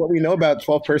 based on all what we know about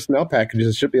 12 personnel packages,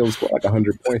 it should be able to score like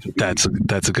 100 points.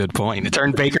 That's a good point. It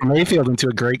turned Baker Mayfield into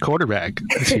a great quarterback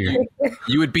this year.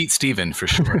 You would beat Steven for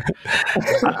sure.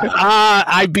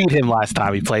 I beat him last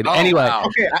time he played. Anyway. Wow.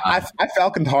 Okay, I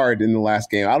falconed hard in the last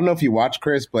game. I don't know if you watched,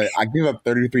 Chris, but I gave up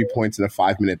 33 points in a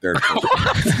 5-minute third quarter.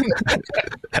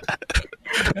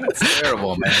 That's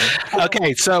terrible, man.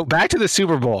 Okay, so back to the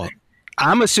Super Bowl.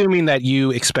 I'm assuming that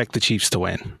you expect the Chiefs to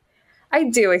win. I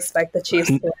do expect the Chiefs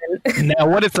to win. Now,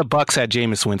 what if the Bucs had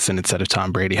Jameis Winston instead of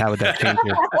Tom Brady? How would that change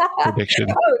your prediction?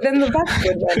 Oh, then the Bucs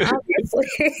would win, obviously.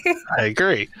 I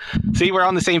agree. See, we're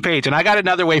on the same page. And I got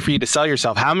another way for you to sell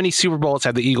yourself. How many Super Bowls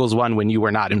have the Eagles won when you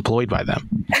were not employed by them?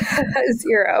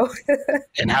 0.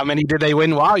 And how many did they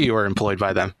win while you were employed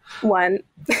by them? 1.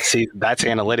 See, that's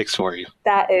analytics for you.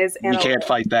 That is analytics. You can't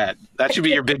fight that. That should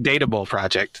be your big data bowl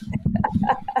project.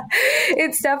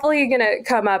 It's definitely going to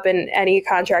come up in any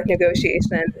contract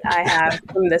negotiation I have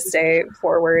from this day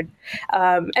forward.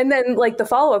 And then like the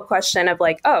follow-up question of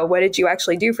like, oh, what did you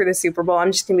actually do for the Super Bowl?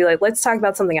 I'm just going to be like, let's talk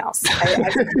about something else. I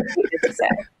needed to say.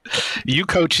 You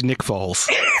coach Nick Foles.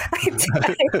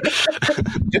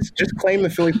 just claim the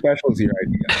Philly special is your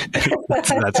idea.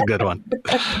 That's a good one.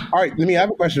 All right, I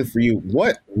have a question for you.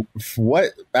 What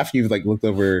after you've like looked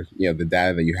over, the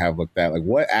data that you have looked at, like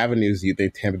what avenues do you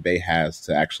think Tampa Bay has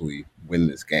to actually win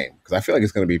this game? Because I feel like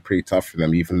it's going to be pretty tough for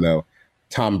them, even though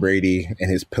Tom Brady and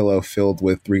his pillow filled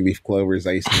with 3-leaf clovers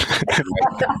ice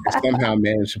somehow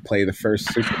managed to play the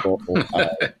first Super Bowl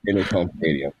in his home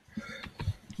stadium.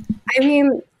 I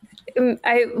mean,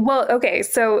 okay,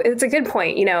 so it's a good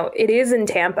point. It is in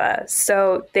Tampa,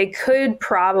 so they could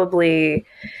probably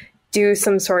do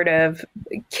some sort of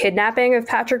kidnapping of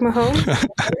Patrick Mahomes,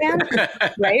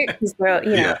 right?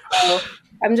 So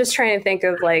I'm just trying to think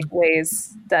of like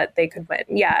ways that they could win.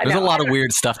 Yeah, there's a lot of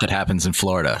weird stuff that happens in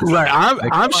Florida. Right,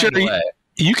 I'm sure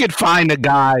you could find a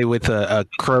guy with a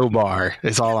crowbar.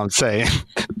 Is all I'm saying.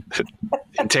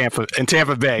 in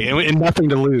Tampa Bay, and nothing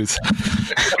to lose.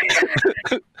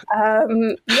 I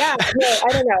don't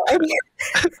know. I mean,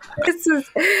 this is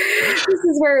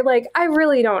where like I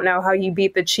really don't know how you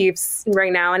beat the Chiefs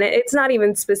right now, and it's not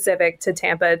even specific to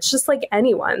Tampa. It's just like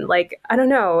anyone. Like I don't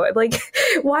know. Like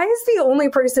why is the only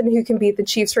person who can beat the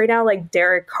Chiefs right now like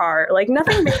Derek Carr? Like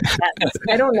nothing makes sense.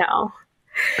 I don't know.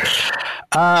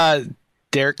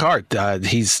 Derek Carr,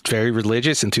 he's very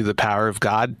religious, and through the power of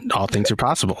God, all things are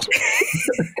possible.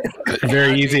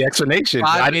 Very easy explanation.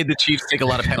 I made the Chiefs take a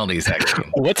lot of penalties, actually.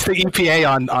 What's the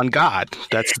EPA on God?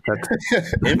 That's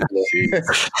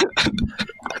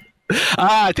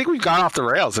I think we've gone off the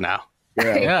rails now.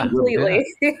 Yeah. Completely.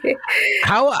 Yeah.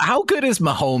 How good is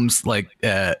Mahomes? Like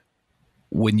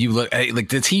when you look, like,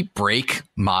 does he break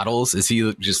models? Is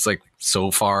he just like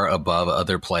so far above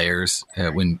other players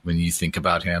when you think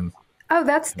about him? Oh,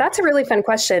 that's a really fun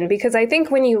question, because I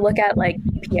think when you look at like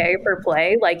EPA per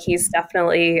play, like he's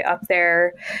definitely up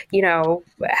there,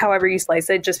 however you slice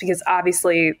it, just because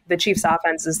obviously the Chiefs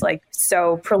offense is like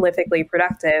so prolifically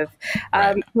productive.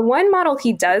 Right. The one model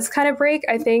he does kind of break,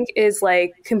 I think, is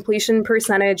like completion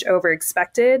percentage over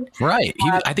expected. Right.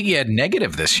 I think he had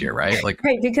negative this year, right? Like,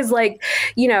 right. Because like,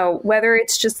 whether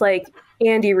it's just like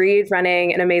Andy Reid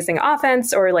running an amazing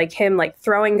offense or like him like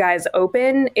throwing guys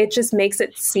open, it just makes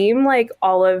it seem like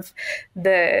all of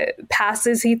the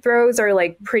passes he throws are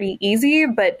like pretty easy.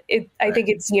 But I think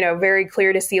it's, very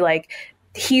clear to see like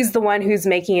he's the one who's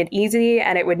making it easy,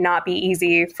 and it would not be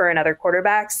easy for another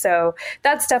quarterback. So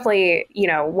that's definitely,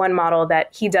 one model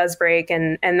that he does break.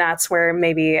 And that's where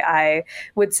maybe I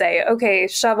would say, okay,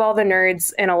 shove all the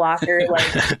nerds in a locker. Like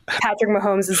Patrick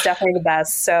Mahomes is definitely the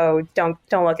best. So don't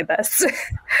look at this.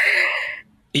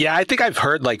 Yeah, I think I've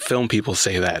heard like film people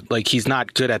say that. Like he's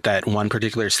not good at that one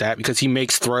particular stat because he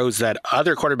makes throws that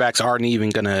other quarterbacks aren't even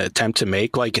going to attempt to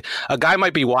make. Like a guy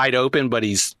might be wide open, but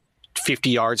he's 50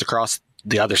 yards across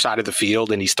the other side of the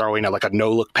field, and he's throwing like a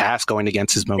no-look pass going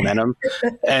against his momentum.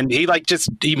 And he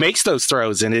makes those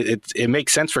throws, and it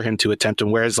makes sense for him to attempt them,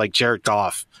 whereas like Jared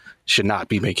Goff should not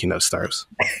be making those throws.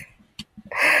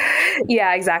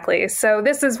 Yeah, exactly. So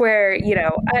this is where,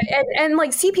 and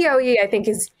like CPOE, I think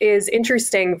is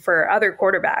interesting for other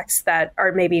quarterbacks that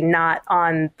are maybe not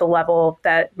on the level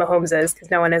that Mahomes is, because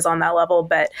no one is on that level.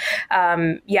 But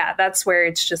that's where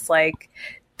it's just like,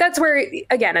 that's where,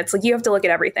 again, it's like you have to look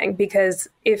at everything, because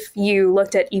if you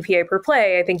looked at EPA per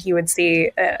play, I think you would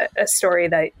see a story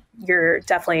that you're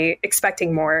definitely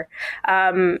expecting more.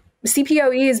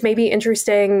 CPOE is maybe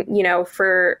interesting,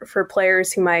 for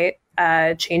players who might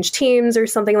change teams or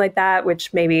something like that,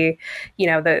 which maybe,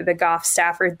 the Goff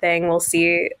Stafford thing, we'll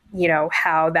see,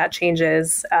 how that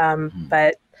changes.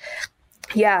 But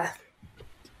yeah.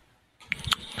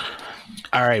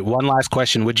 All right. One last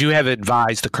question. Would you have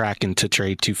advised the Kraken to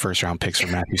trade 2 first-round picks for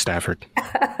Matthew Stafford?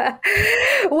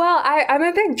 Well, I'm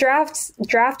a big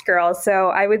draft girl, so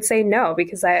I would say no,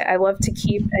 because I love to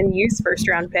keep and use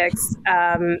first-round picks.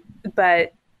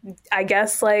 But I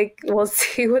guess we'll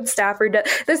see what Stafford does.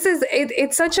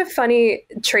 It's such a funny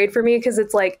trade for me, because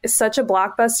it's like such a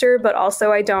blockbuster, but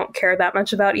also I don't care that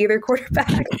much about either quarterback.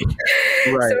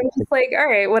 Right. So I'm just like, all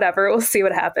right, whatever. We'll see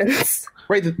what happens.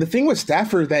 Right. The thing with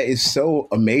Stafford that is so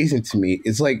amazing to me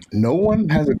is like no one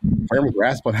has a firm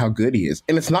grasp on how good he is.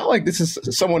 And it's not like this is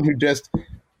someone who just,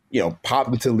 popped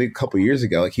into the league a couple of years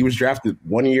ago. Like, he was drafted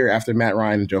 1 year after Matt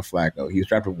Ryan and Joe Flacco. He was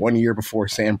drafted 1 year before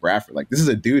Sam Bradford. Like, this is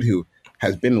a dude who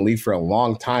has been in the league for a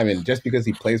long time. And just because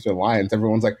he plays for the Lions,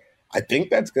 everyone's like, I think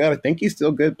that's good. I think he's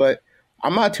still good. But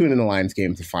I'm not tuning in the Lions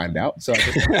game to find out. So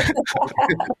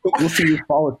we'll see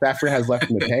how what Stafford has left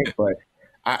in the tank. But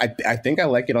I think I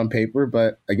like it on paper,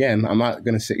 but again, I'm not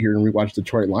going to sit here and rewatch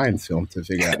Detroit Lions film to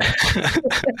figure out.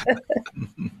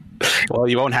 Well,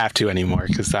 you won't have to anymore,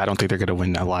 because I don't think they're going to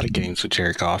win a lot of games with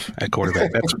Jared Goff at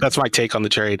quarterback. That's my take on the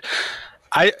trade.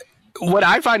 What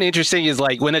I find interesting is,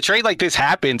 like, when a trade like this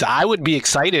happens, I would be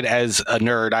excited as a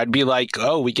nerd. I'd be like,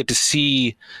 oh, we get to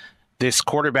see this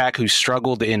quarterback who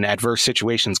struggled in adverse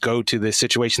situations go to this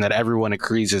situation that everyone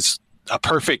agrees is a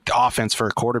perfect offense for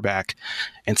a quarterback,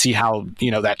 and see how,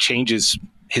 that changes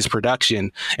his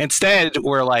production. Instead,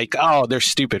 we're like, oh, they're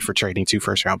stupid for trading 2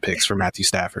 first-round picks for Matthew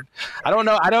Stafford. I don't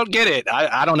know. I don't get it.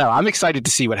 I don't know. I'm excited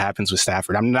to see what happens with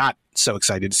Stafford. I'm not so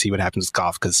excited to see what happens with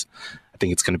Goff, because I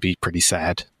think it's going to be pretty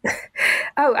sad.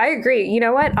 Oh, I agree. You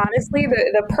know what? Honestly,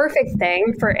 the perfect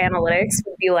thing for analytics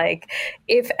would be like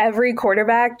if every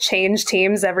quarterback changed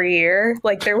teams every year.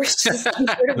 Like, there was just some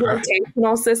sort of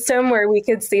rotational system where we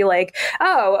could see like,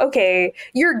 oh, okay,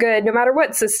 you're good no matter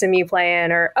what system you play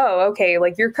in, or, oh, okay,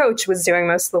 like your coach was doing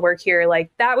most of the work here.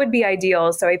 Like, that would be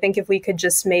ideal. So I think if we could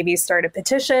just maybe start a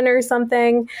petition or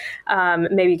something,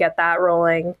 maybe get that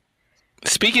rolling.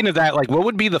 Speaking of that, like, what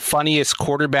would be the funniest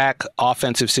quarterback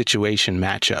offensive situation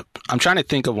matchup? I'm trying to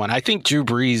think of one. I think Drew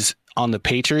Brees on the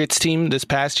Patriots team this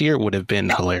past year would have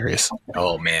been hilarious.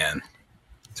 Oh, man.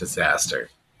 Disaster.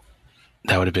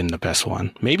 That would have been the best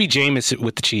one. Maybe Jameis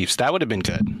with the Chiefs. That would have been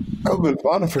good. That would have been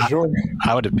fun for sure.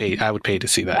 I would pay to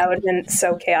see that. That would have been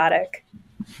so chaotic.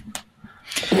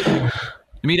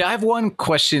 Namita, I have one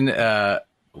question.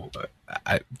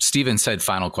 Steven said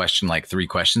final question like 3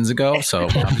 questions ago, so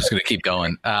I'm just going to keep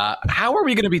going. How are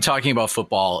we going to be talking about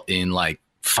football in like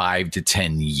 5 to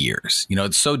 10 years?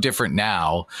 It's so different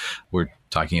now. We're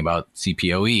talking about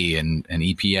CPOE and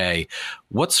EPA.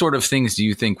 What sort of things do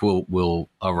you think will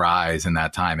arise in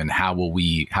that time, and how will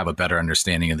we have a better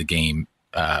understanding of the game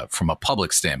from a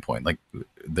public standpoint? Like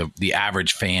the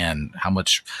average fan, how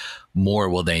much more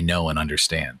will they know and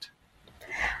understand?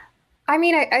 I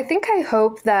mean, I think I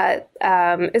hope that,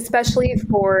 especially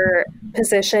for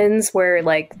positions where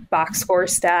like box score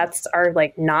stats are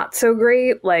like not so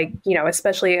great, like,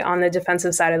 especially on the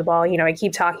defensive side of the ball, I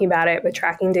keep talking about it with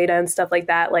tracking data and stuff like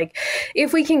that. Like,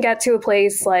 if we can get to a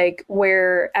place like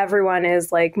where everyone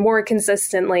is like more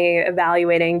consistently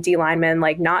evaluating D linemen,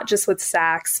 like not just with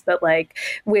sacks, but like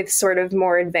with sort of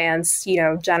more advanced,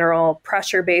 general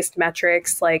pressure based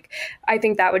metrics, like I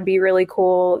think that would be really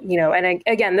cool, and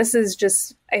again, this is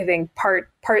just, I think,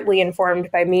 partly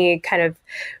informed by me kind of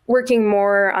working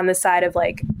more on the side of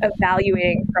like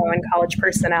evaluating pro and college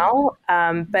personnel.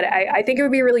 But I think it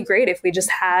would be really great if we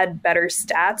just had better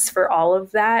stats for all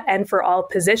of that and for all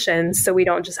positions, so we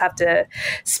don't just have to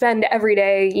spend every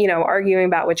day, arguing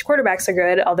about which quarterbacks are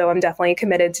good, although I'm definitely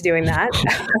committed to doing that.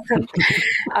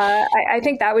 I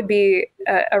think that would be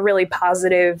a really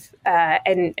positive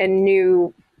and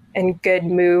new and good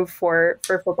move for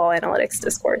football analytics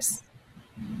discourse.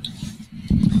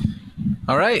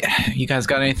 All right. You guys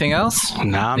got anything else?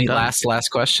 No, Any last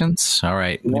questions? All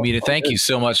right. Namita, thank you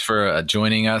so much for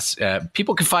joining us.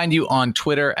 People can find you on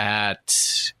Twitter at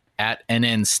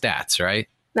NNStats, right?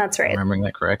 That's right. Remembering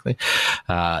that correctly.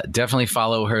 Definitely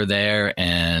follow her there.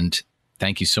 And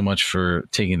thank you so much for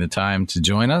taking the time to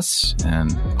join us,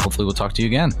 and hopefully we'll talk to you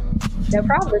again. No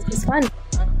problem. This was fun.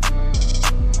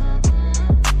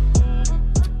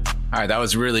 All right, that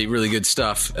was really, really good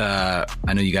stuff. I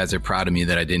know you guys are proud of me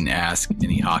that I didn't ask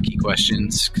any hockey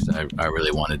questions because I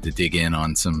really wanted to dig in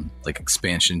on some like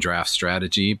expansion draft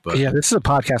strategy. But yeah, this is a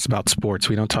podcast about sports.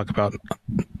 We don't talk about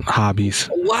hobbies.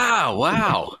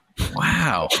 Wow.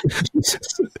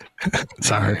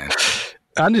 Sorry,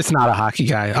 I'm just not a hockey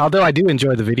guy. Although I do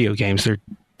enjoy the video games.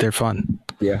 They're fun.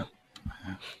 Yeah.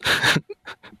 I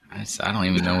don't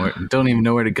even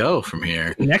know where to go from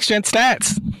here. Next gen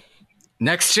stats.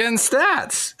 Transition.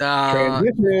 Yeah,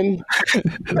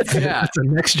 It's a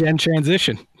next gen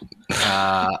transition.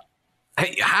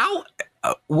 Hey,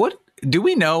 what do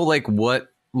we know? Like,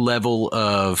 what level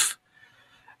of?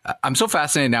 I'm so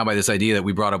fascinated now by this idea that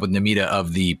we brought up with Namita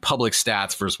of the public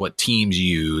stats versus what teams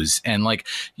use, and like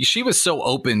she was so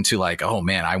open to like, oh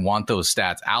man, I want those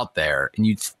stats out there, and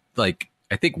you like.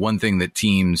 I think one thing that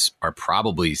teams are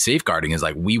probably safeguarding is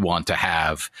like, we want to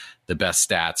have the best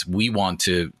stats. We want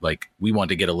to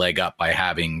get a leg up by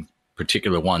having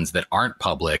particular ones that aren't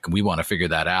public. We want to figure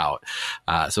that out.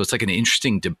 So it's like an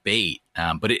interesting debate,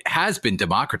 but it has been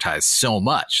democratized so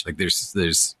much. Like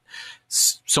there's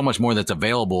so much more that's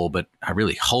available, but I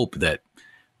really hope that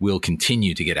we'll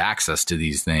continue to get access to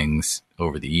these things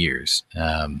over the years,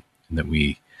 and that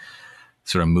we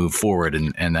sort of move forward.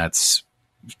 And that's,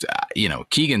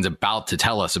 Keegan's about to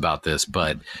tell us about this,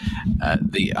 but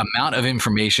the amount of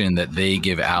information that they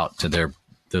give out to the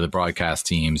broadcast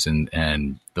teams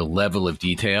and the level of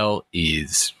detail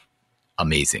is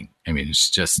amazing. I mean, it's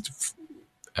just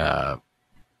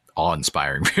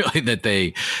awe-inspiring, really, that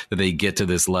they get to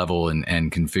this level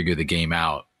and can figure the game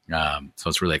out. So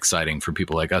it's really exciting for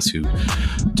people like us who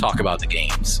talk about the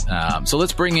games. So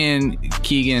let's bring in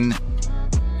Keegan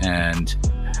and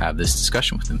have this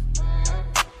discussion with him.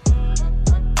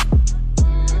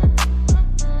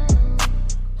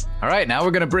 All right, now we're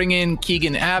going to bring in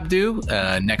Keegan Abdoo,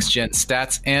 next-gen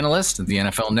stats analyst at the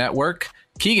NFL Network.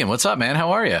 Keegan, what's up, man?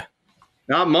 How are you?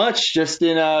 Not much. Just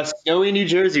in snowy New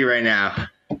Jersey right now.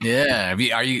 Yeah. Have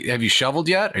you shoveled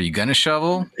yet? Are you going to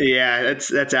shovel? Yeah,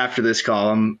 that's after this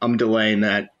call. I'm delaying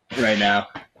that right now.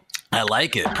 I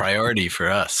like it. Priority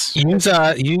for us. Use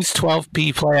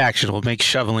 12P play action. Will make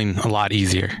shoveling a lot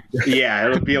easier. Yeah,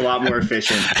 it'll be a lot more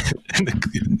efficient.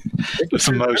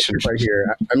 Some motion right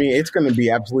here. I mean, it's going to be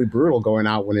absolutely brutal going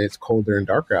out when it's colder and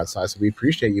darker outside. So we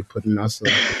appreciate you putting us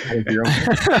with your own.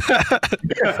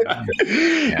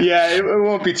 Yeah, it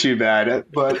won't be too bad,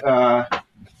 but it's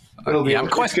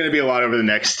going to be a lot over the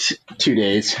next 2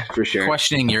 days for sure.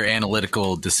 Questioning your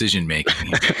analytical decision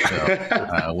making.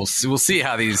 So we'll see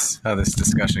how this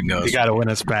discussion goes. You got to win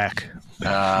us back.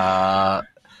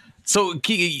 So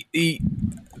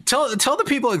tell the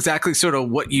people exactly sort of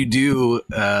what you do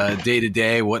day to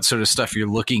day, what sort of stuff you're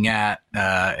looking at,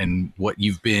 and what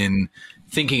you've been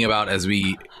thinking about as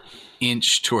we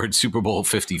inch towards Super Bowl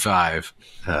 55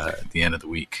 at the end of the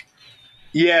week.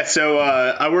 Yeah, so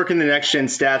I work in the Next Gen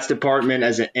Stats department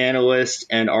as an analyst,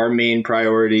 and our main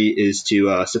priority is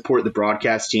to support the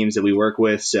broadcast teams that we work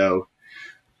with. So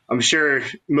I'm sure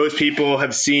most people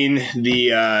have seen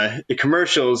the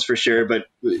commercials for sure, but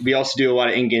we also do a lot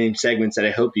of in-game segments that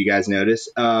I hope you guys notice.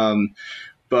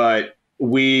 But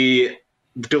we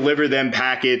deliver them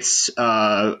packets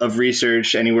of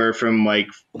research anywhere from like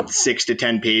 6 to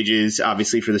 10 pages.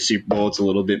 Obviously, for the Super Bowl, it's a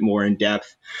little bit more in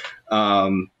depth.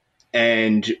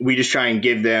 And we just try and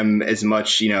give them as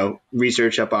much,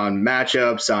 research up on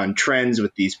matchups, on trends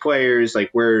with these players, like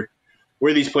where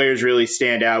these players really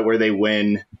stand out, where they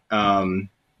win, so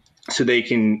they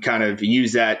can kind of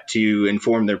use that to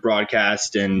inform their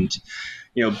broadcast and,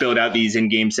 build out these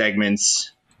in-game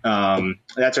segments.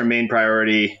 That's our main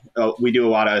priority. We do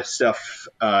a lot of stuff,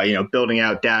 building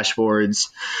out dashboards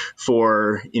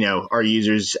for, our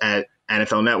users at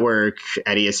NFL Network,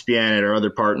 at ESPN, at our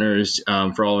other partners,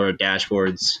 for all our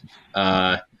dashboards,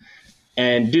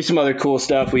 and do some other cool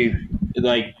stuff. We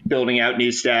like building out new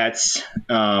stats,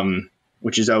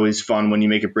 which is always fun when you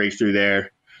make a breakthrough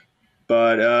there.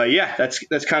 But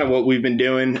that's kind of what we've been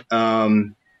doing.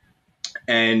 And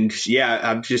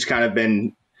I've just kind of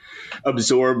been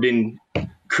absorbed in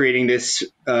creating this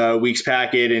week's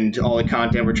packet and all the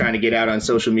content we're trying to get out on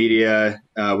social media.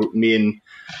 Me and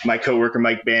my coworker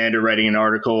Mike Band are writing an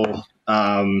article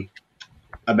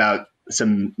about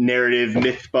some narrative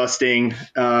myth busting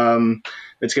that's going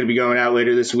to be going out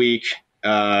later this week.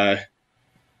 That's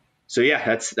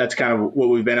kind of what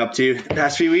we've been up to the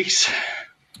past few weeks.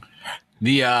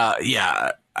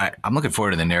 I'm looking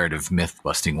forward to the narrative myth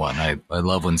busting one. I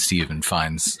love when Steven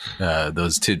finds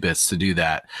those tidbits to do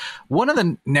that. One of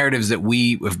the narratives that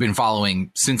we have been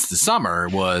following since the summer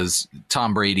was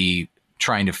Tom Brady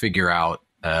trying to figure out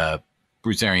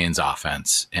Bruce Arians'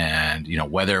 offense, and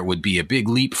whether it would be a big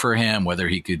leap for him, whether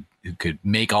he could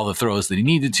make all the throws that he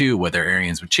needed to, whether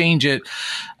Arians would change it,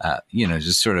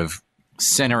 just sort of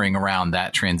centering around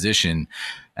that transition.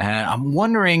 And I'm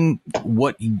wondering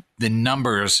what the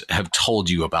numbers have told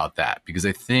you about that, because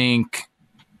I think,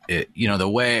 the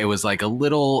way it was like a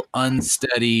little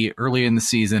unsteady early in the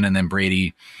season, and then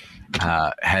Brady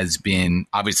has been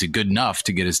obviously good enough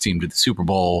to get his team to the Super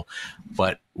Bowl,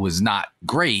 but was not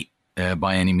great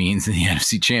by any means in the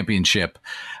NFC Championship.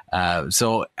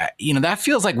 So that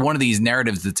feels like one of these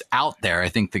narratives that's out there. I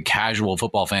think the casual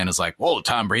football fan is like, whoa,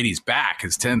 Tom Brady's back,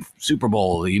 his 10th Super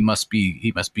Bowl. He must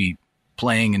be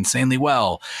playing insanely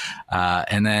well.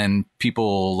 And then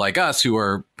people like us who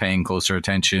are paying closer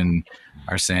attention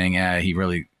are saying, he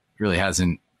really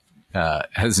hasn't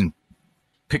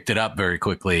picked it up very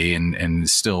quickly and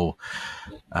is still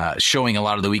showing a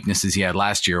lot of the weaknesses he had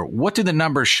last year. What do the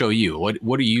numbers show you?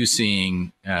 What are you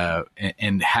seeing?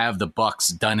 And have the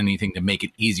Bucs done anything to make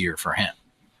it easier for him?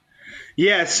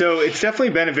 Yeah, so it's definitely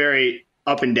been a very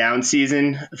up and down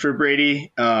season for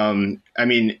Brady. On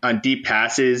deep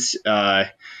passes,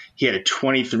 he had a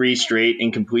 23 straight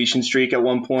incompletion streak at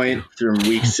one point from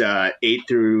weeks 8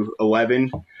 through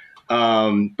 11.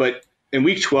 But in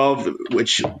week 12,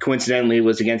 which coincidentally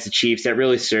was against the Chiefs, that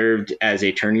really served as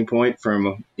a turning point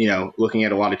from, looking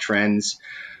at a lot of trends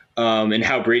and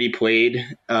how Brady played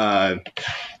and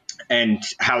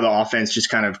how the offense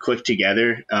just kind of clicked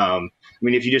together.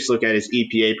 If you just look at his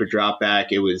EPA per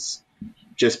dropback, it was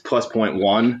just plus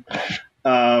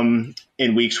 0.1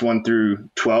 in weeks 1 through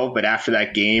 12. But after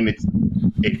that game,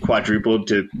 it quadrupled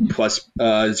to plus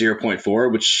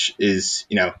 0.4, which is,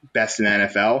 best in the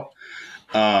NFL.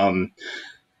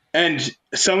 And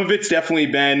some of it's definitely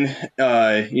been,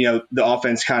 the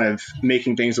offense kind of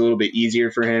making things a little bit easier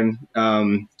for him.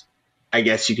 I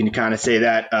guess you can kind of say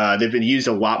that they've been used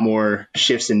a lot more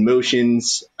shifts and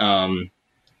motions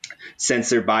since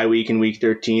their bye week in week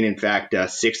 13. In fact,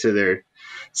 6 of their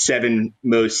 7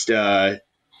 most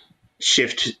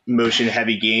shift motion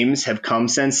heavy games have come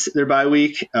since their bye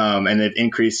week. And they've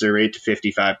increased their rate to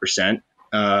 55%.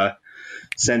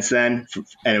 Since then,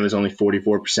 and it was only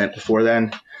 44% before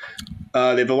then.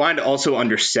 They've aligned also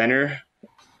under center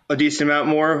a decent amount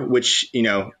more, which,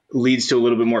 leads to a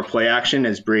little bit more play action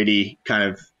as Brady kind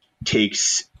of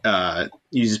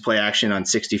uses play action on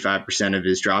 65% of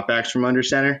his dropbacks from under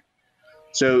center.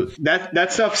 So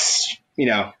that stuff's,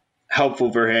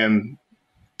 helpful for him.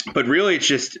 But really, it's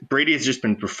just Brady has just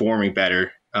been performing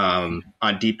better on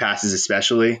deep passes,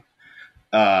 especially.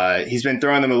 He's been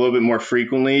throwing them a little bit more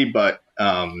frequently, but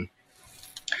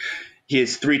he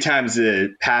has 3 times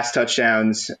the pass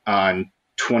touchdowns on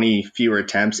 20 fewer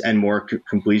attempts and more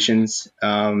completions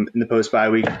in the post-bye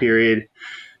week period.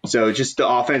 So just the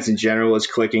offense in general is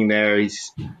clicking there.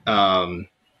 He's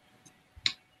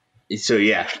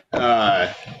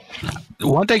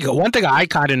One thing I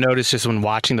kind of noticed just when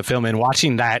watching the film and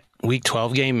watching that Week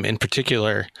 12 game in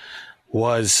particular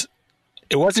was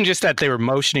it wasn't just that they were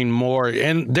motioning more,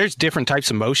 and there's different types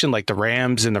of motion, like the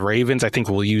Rams and the Ravens, I think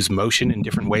will use motion in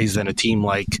different ways than a team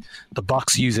like the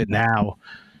Bucs use it now.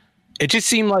 It just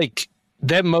seemed like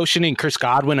them motioning Chris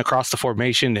Godwin across the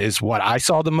formation is what I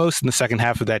saw the most in the second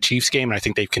half of that Chiefs game, and I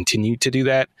think they've continued to do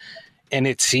that. And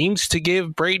it seems to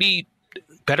give Brady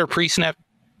better pre-snap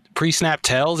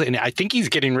tells, and I think he's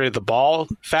getting rid of the ball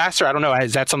faster. I don't know.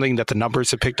 Is that something that the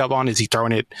numbers have picked up on? Is he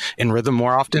throwing it in rhythm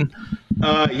more often?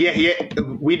 Yeah.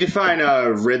 We define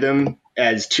rhythm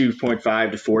as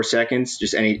 2.5 to 4 seconds,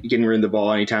 just getting rid of the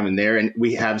ball anytime in there. And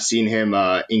we have seen him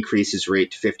increase his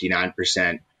rate to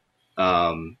 59%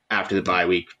 after the bye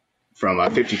week from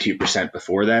 52%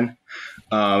 before then.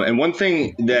 And one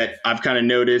thing that I've kind of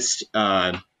noticed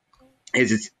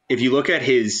is if you look at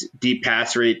his deep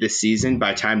pass rate this season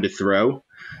by time to throw,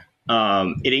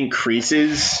 it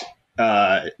increases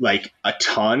like a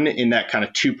ton in that kind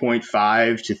of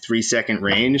 2.5 to 3 second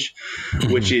range,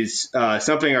 which is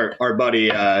something our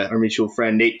buddy, our mutual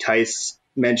friend Nate Tice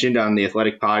mentioned on the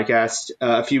Athletic podcast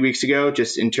a few weeks ago,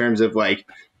 just in terms of like,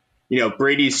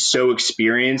 Brady's so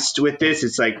experienced with this.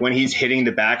 It's like when he's hitting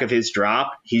the back of his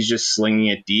drop, he's just slinging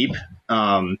it deep.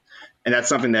 And that's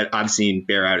something that I've seen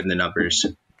bear out in the numbers.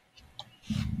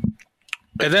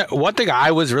 And then one thing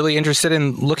I was really interested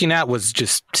in looking at was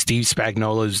just Steve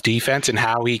Spagnuolo's defense and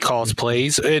how he calls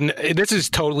plays. And this is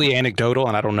totally anecdotal,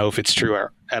 and I don't know if it's true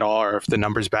at all or if the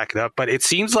numbers back it up. But it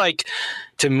seems like,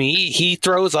 to me, he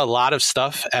throws a lot of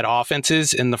stuff at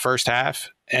offenses in the first half.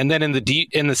 And then in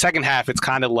the second half, it's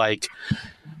kind of like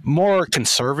more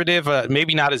conservative,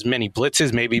 maybe not as many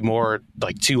blitzes, maybe more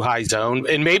like too high zone.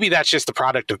 And maybe that's just the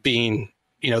product of being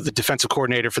the defensive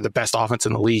coordinator for the best offense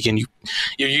in the league, and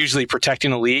you're usually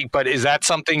protecting the league. But is that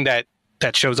something that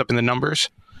shows up in the numbers?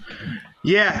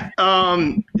 Yeah.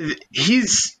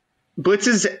 He's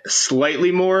blitzes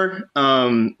slightly more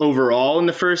overall in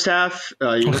the first half.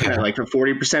 You're looking at like a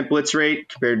 40% blitz rate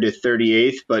compared to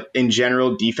 38th, but in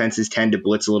general, defenses tend to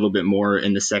blitz a little bit more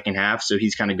in the second half. So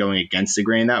he's kind of going against the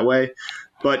grain that way.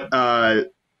 But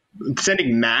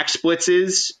sending max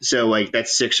blitzes, so like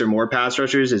that's 6 or more pass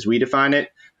rushers as we define it,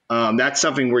 that's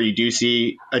something where you do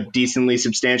see a decently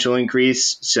substantial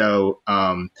increase. So,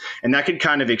 and that could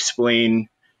kind of explain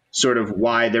sort of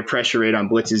why their pressure rate on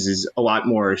blitzes is a lot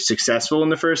more successful in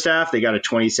the first half. They got a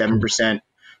 27%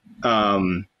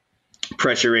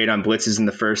 pressure rate on blitzes in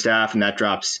the first half, and that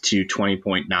drops to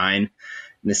 20.9 in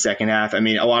the second half. I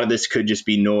mean, a lot of this could just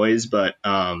be noise, but,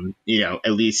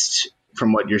 at least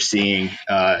from what you're seeing,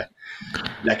 that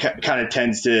kind of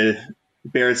tends to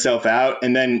bear itself out.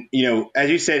 And then, as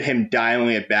you said, him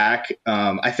dialing it back,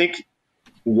 I think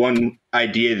one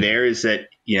idea there is that,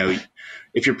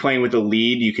 if you're playing with a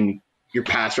lead, your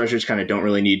pass rushers kind of don't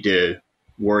really need to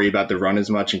worry about the run as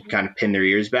much and kind of pin their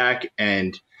ears back.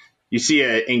 And you see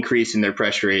an increase in their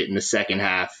pressure rate in the second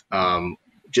half,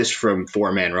 just from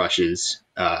 4-man rushes.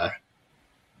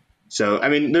 So, I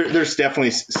mean, there's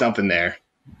definitely something there.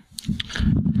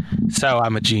 So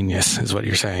I'm a genius, is what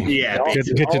you're saying. Yeah,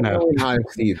 good to know.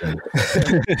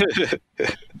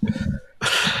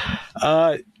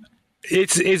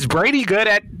 Is Brady good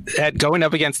at going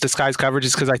up against disguise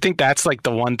coverages? Because I think that's like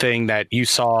the one thing that you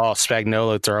saw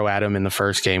Spagnuolo throw at him in the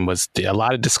first game was a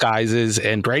lot of disguises,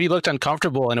 and Brady looked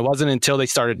uncomfortable. And it wasn't until they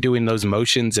started doing those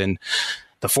motions and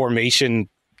the formation,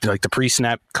 like the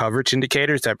pre-snap coverage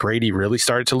indicators, that Brady really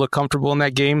started to look comfortable in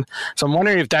that game. So I'm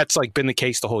wondering if that's like been the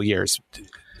case the whole year.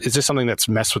 Is this something that's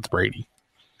messed with Brady?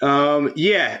 We don't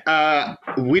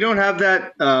have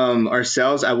that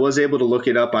ourselves. I was able to look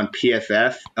it up on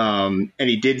PFF, and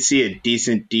he did see a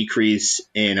decent decrease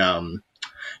in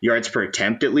yards per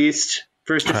attempt, at least,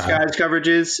 for his disguise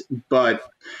coverages. But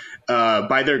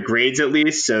by their grades, at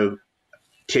least, so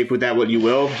take with that what you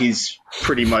will, he's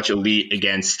pretty much elite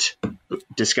against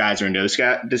disguise or no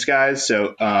disguise.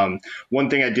 So one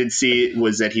thing I did see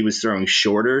was that he was throwing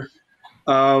shorter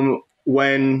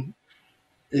when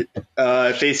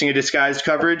facing a disguised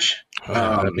coverage.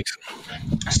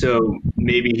 So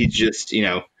maybe he's just,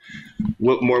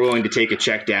 more willing to take a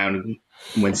check down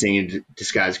when seeing a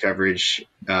disguised coverage.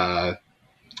 Don't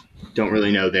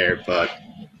really know there, but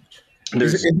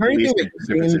there's at least a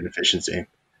difference in efficiency.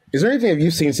 Is there anything have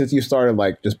you seen since you started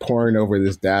like just pouring over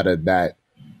this data that,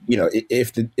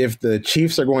 if the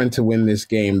Chiefs are going to win this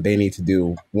game, they need to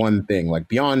do one thing, like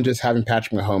beyond just having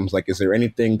Patrick Mahomes? Like, is there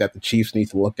anything that the Chiefs need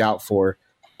to look out for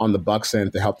on the Bucs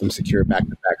end to help them secure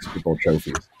back-to-back Super Bowl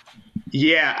trophies?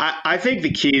 Yeah, I think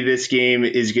the key to this game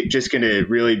is just going to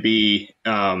really be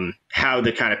how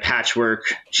the kind of patchwork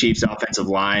Chiefs offensive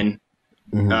line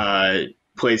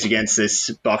plays against this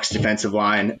Bucs defensive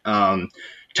line.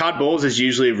 Todd Bowles is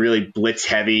usually a really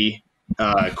blitz-heavy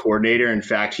coordinator. In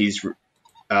fact, he's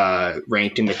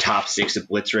ranked in the top 6 of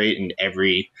blitz rate in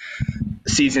every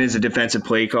season as a defensive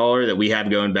play caller that we have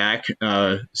going back.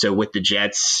 So with the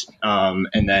Jets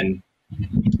and then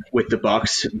with the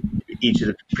Bucs, each of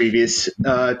the previous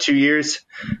 2 years,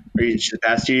 or each of the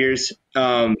past 2 years.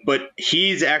 But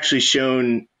he's actually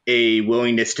shown a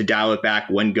willingness to dial it back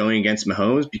when going against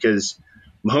Mahomes, because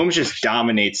Mahomes just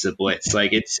dominates the blitz.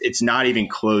 Like it's not even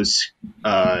close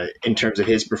in terms of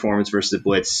his performance versus the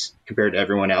blitz compared to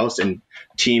everyone else. And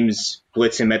teams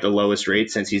blitz him at the lowest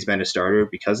rate since he's been a starter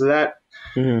because of that.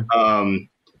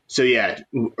 So yeah,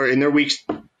 in their week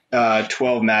 12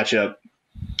 matchup,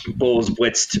 Bulls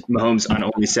blitzed Mahomes on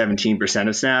only 17%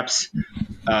 of snaps,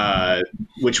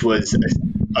 which was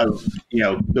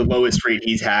the lowest rate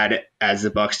he's had as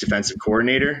the Bucs defensive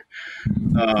coordinator.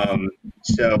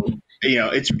 So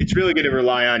it's really good to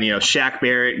rely on Shaq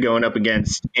Barrett going up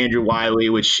against Andrew Wiley,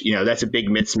 which that's a big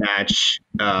mismatch.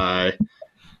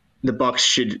 The Bucs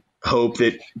should hope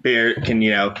that Barrett can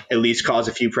at least cause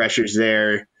a few pressures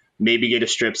there, maybe get a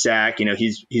strip sack.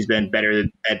 He's been better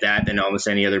at that than almost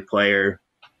any other player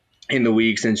in the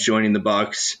league since joining the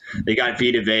Bucs. They got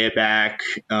Vita Vea back.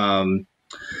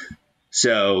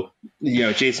 So,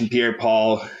 Jason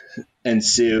Pierre-Paul and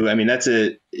Sue, I mean,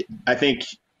 I think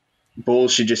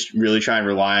Bulls should just really try and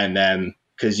rely on them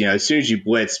because, as soon as you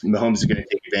blitz, Mahomes is going to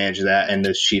take advantage of that, and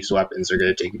those Chiefs weapons are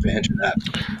going to take advantage of that.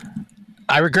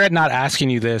 I regret not asking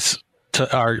you this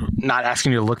or not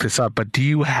asking you to look this up, but do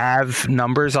you have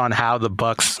numbers on how the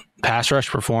Bucs pass rush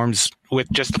performs with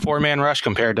just the 4-man rush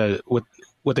compared to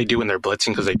what they do when they're blitzing,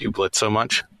 because they do blitz so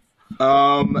much?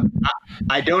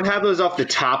 I don't have those off the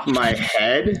top of my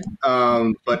head,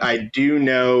 but I do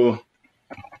know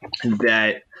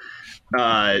that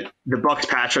the Bucs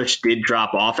pass rush did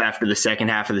drop off after the second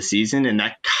half of the season, and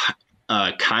that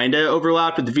kind of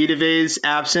overlapped with Vita Vea's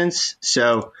absence.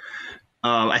 So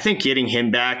I think getting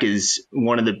him back is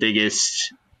one of the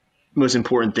biggest, most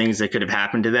important things that could have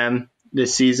happened to them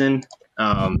this season,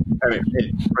 for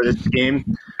this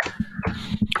game.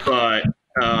 But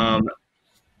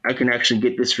I can actually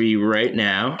get this for you right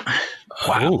now.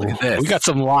 Wow, look at this. We got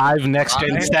some live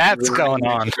next-gen stats going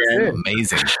on.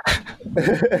 Amazing.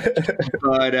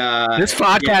 But this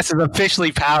podcast is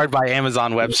officially powered by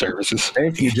Amazon Web Services.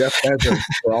 Thank you, Jeff Bezos,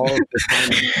 for all of this.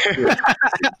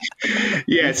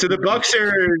 Yeah, so the Bucs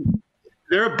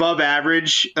they're above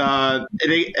average.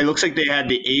 It looks like they had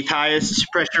the 8th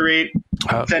highest pressure rate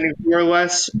sending more or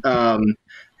less.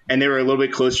 And they were a little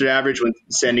bit closer to average when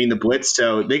sending the blitz.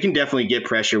 So they can definitely get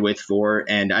pressure with 4.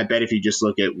 And I bet if you just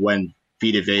look at when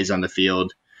Vita Vea's on the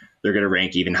field, they're going to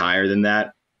rank even higher than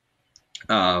that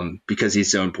because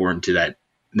he's so important to that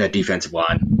defensive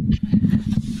line.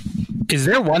 Is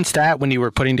there one stat when you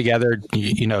were putting together,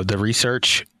 the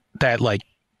research that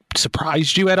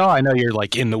surprised you at all? I know you're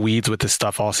in the weeds with this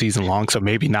stuff all season long, so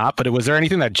maybe not. But was there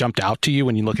anything that jumped out to you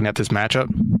when you're looking at this matchup?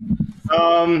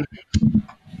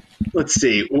 Let's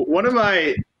see. One of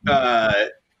the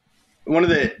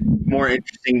more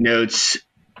interesting notes,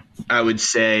 I would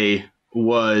say,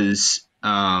 was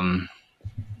how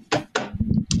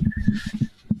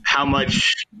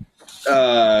much.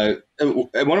 One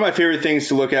of my favorite things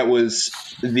to look at was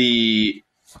how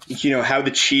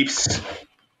the Chiefs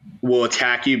will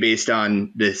attack you based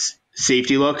on this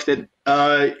safety look that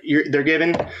they're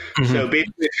given. Mm-hmm. So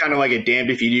basically, it's kind of like a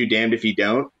damned if you do, damned if you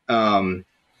don't.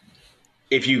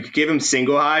 If you give them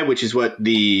single high, which is what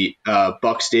the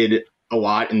Bucs did a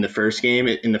lot in the first game,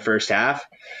 in the first half,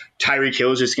 Tyreek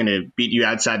Hill is just going to beat you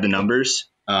outside the numbers.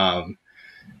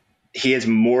 He has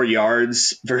more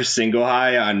yards versus single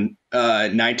high on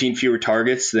 19 fewer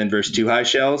targets than versus 2 high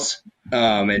shells.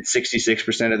 And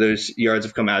 66% of those yards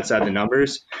have come outside the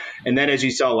numbers. And then as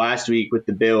you saw last week with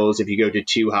the Bills, if you go to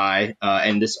 2 high,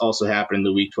 and this also happened in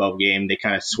the Week 12 game, they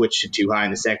kind of switched to 2 high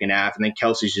in the second half. And then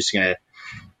Kelsey's just going to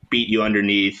beat you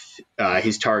underneath.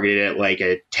 He's targeted at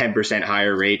a 10%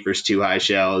 higher rate versus 2 high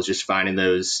shells, just finding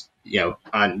those,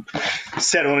 on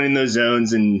settling in those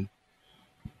zones. And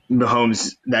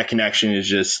Mahomes, that connection is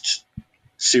just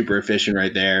super efficient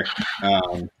right there.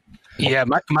 Yeah,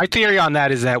 my theory on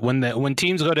that is that when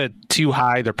teams go to 2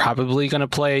 high, they're probably going to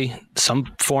play some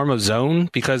form of zone,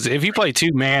 because if you play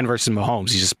 2-man versus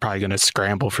Mahomes, he's just probably going to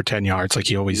scramble for 10 yards like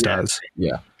he always does.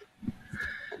 Yeah.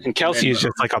 And Kelsey is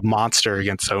just like a monster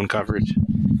against zone coverage.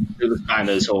 He'll find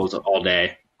those holes all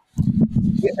day.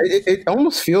 Yeah, it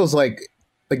almost feels like,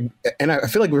 and I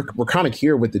feel like we're kind of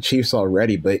here with the Chiefs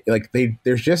already, but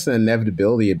there's just an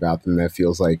inevitability about them that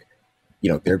feels like,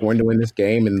 they're going to win this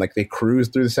game, and they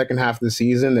cruised through the second half of the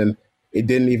season and it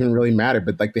didn't even really matter.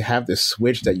 But they have this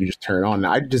switch that you just turn on. And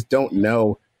I just don't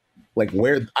know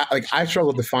where, I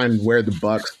struggle to find where the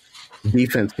Bucs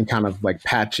defense can kind of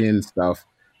patch in stuff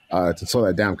to slow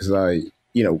that down. Because,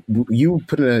 you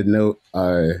put in a note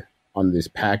on this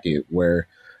packet where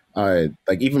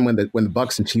even when the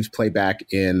Bucs and Chiefs play back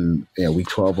in Week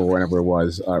 12 or whenever it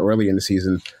was early in the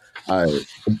season,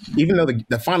 even though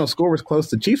the final score was close,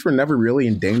 the Chiefs were never really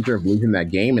in danger of losing that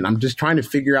game. And I'm just trying to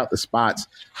figure out the spots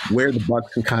where the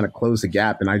Bucs can kind of close the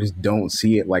gap. And I just don't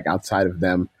see it outside of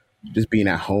them just being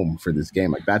at home for this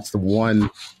game. That's the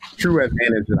one true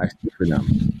advantage that I see for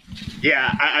them.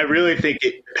 Yeah, I really think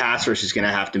pass rush is going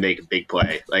to have to make a big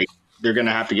play. They're going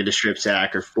to have to get a strip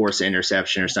sack or force an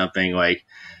interception or something,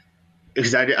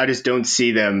 because I just don't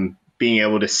see them being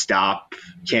able to stop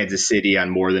Kansas City on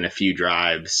more than a few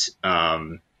drives.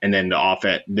 And then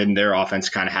their offense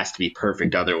kind of has to be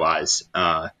perfect otherwise.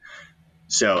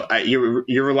 So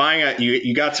you're relying on,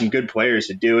 you got some good players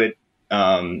to do it.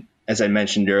 As I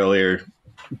mentioned earlier,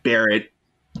 Barrett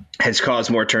has caused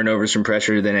more turnovers from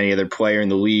pressure than any other player in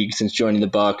the league since joining the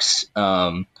Bucs.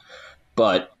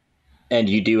 And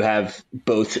you do have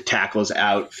both tackles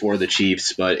out for the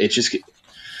Chiefs, but it's just,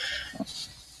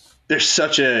 they're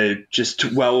such a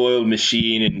just well-oiled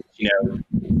machine, and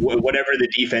whatever the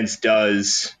defense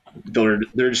does,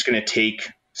 they're just going to take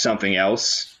something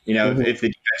else. If the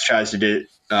defense tries to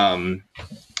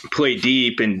play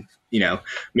deep and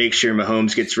make sure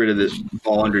Mahomes gets rid of the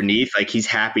ball underneath, like he's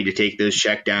happy to take those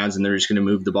check downs, and they're just going to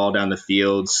move the ball down the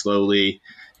field slowly.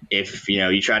 If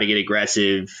you try to get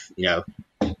aggressive,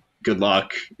 good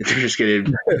luck. They're just going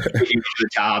to get you to the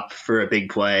top for a big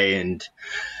play, and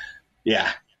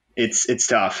yeah, it's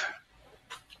tough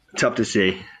to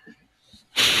see.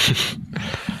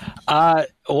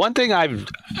 One thing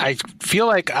I feel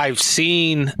like I've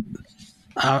seen,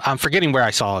 I'm forgetting where I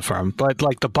saw it from, but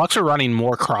like the Bucs are running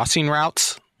more crossing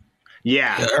routes.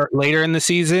 Yeah. Later in the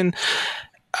season.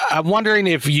 I'm wondering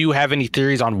if you have any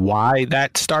theories on why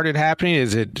that started happening.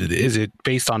 Is it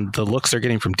based on the looks they're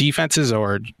getting from defenses,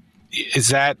 or has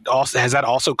that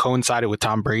also coincided with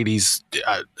Tom Brady's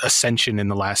ascension in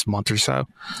the last month or so?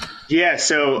 Yeah,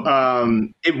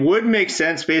 so it would make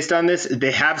sense based on this.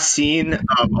 They have seen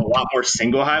a lot more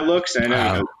single high looks. I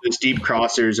know those deep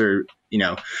crossers are,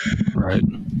 right,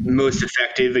 most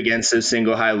effective against those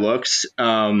single high looks.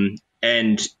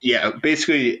 And yeah,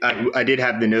 basically, I did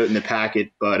have the note in the packet,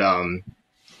 but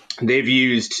their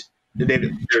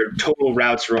total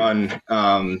routes run.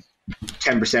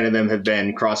 10% of them have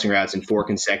been crossing routes in 4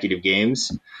 consecutive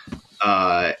games.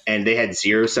 And they had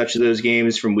 0 such of those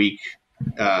games from week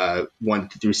 1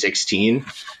 through 16.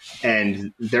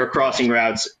 And their crossing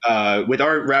routes, with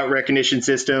our route recognition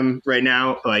system right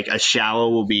now, like a shallow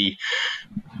will be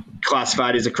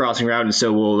classified as a crossing route, and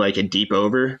so will like a deep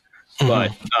over.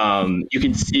 But you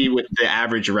can see with the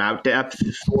average route depth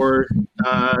for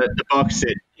the Bucs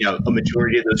that a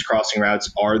majority of those crossing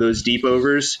routes are those deep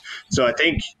overs. So I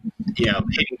think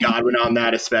hitting Godwin on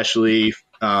that, especially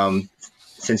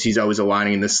since he's always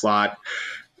aligning in the slot,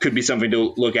 could be something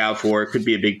to look out for. It could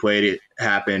be a big play to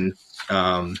happen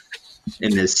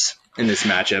in this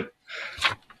matchup.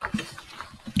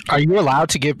 Are you allowed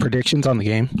to give predictions on the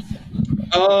game?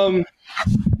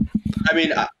 I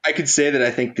mean, I could say that I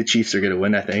think the Chiefs are going to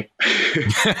win, I think.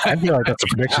 I feel like that's a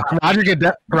prediction.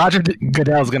 Roger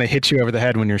Goodell's going to hit you over the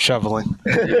head when you're shoveling.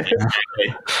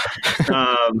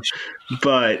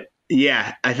 But,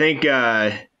 yeah, I think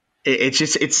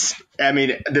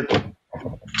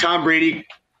Tom Brady,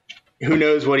 who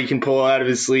knows what he can pull out of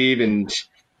his sleeve, and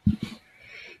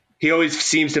he always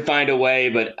seems to find a way,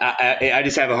 but I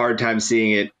just have a hard time seeing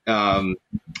it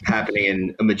happening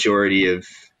in a majority of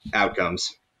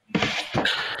outcomes.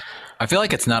 I feel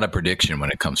like it's not a prediction when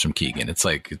it comes from Keegan. It's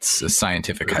like it's a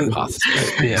scientific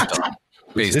hypothesis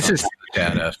based on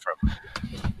data from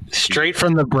straight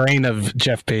from the brain of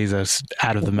Jeff Bezos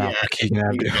out of the mouth of Keegan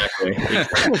Abdoo.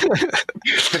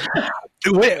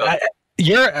 Wait,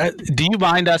 do you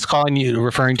mind us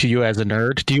referring to you as a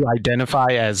nerd? Do you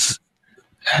identify as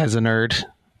a nerd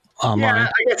online?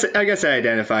 Yeah, I guess I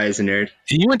identify as a nerd.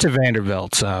 You went to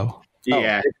Vanderbilt, so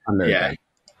yeah.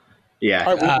 Yeah.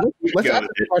 All right, let's ask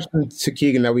a question to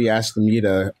Keegan that we asked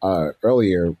Namita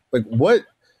earlier. Like, what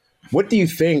do you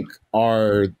think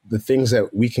are the things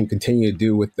that we can continue to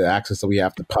do with the access that we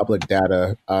have to public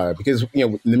data? Because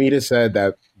Namita said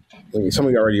that some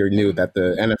of you already knew that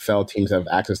the NFL teams have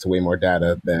access to way more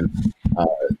data than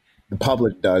the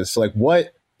public does. So, like,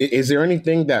 what is there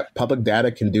anything that public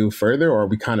data can do further, or are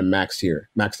we kind of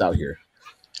maxed out here?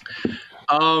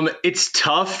 It's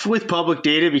tough with public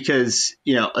data because,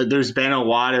 there's been a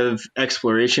lot of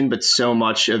exploration, but so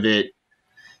much of it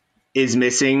is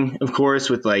missing, of course,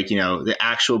 with the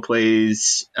actual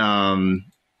plays,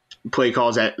 play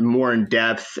calls at more in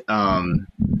depth.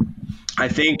 I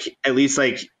think at least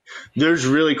there's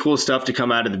really cool stuff to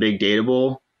come out of the Big Data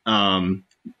Bowl.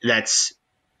 That's,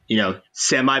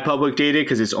 semi-public data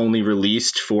because it's only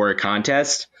released for a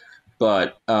contest,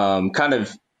 but kind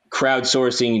of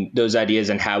crowdsourcing those ideas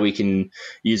and how we can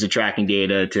use the tracking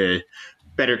data to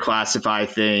better classify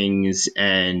things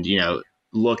and,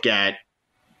 look at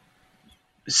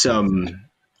some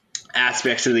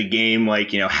aspects of the game,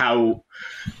 like, how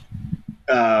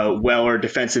well are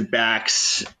defensive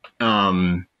backs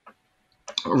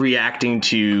reacting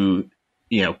to,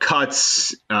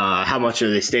 cuts, how much are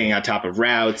they staying on top of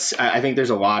routes. I think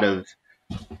there's a lot of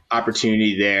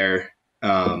opportunity there.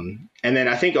 And then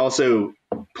I think also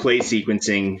play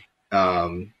sequencing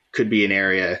could be an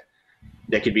area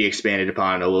that could be expanded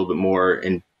upon a little bit more.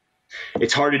 And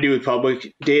it's hard to do with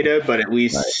public data, but at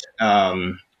least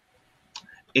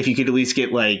if you could at least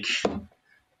get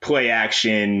play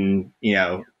action,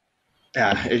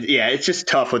 it's just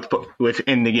tough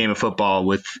within the game of football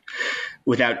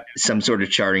without some sort of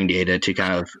charting data to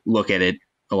kind of look at it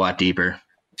a lot deeper.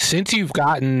 Since you've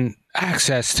gotten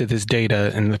access to this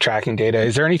data and the tracking data,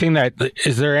 is there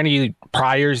any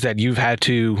priors that you've had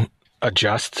to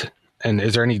adjust? And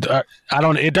is there any,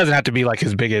 it doesn't have to be like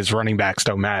as big as running backs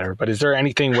don't matter, but is there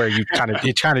anything where you kind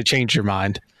of changed your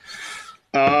mind?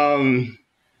 I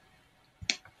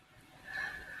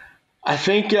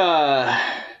think, I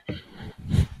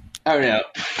don't know.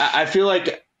 I feel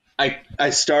like I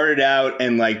started out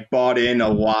and like bought in a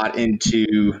lot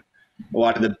into a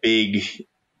lot of the big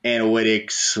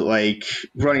analytics, like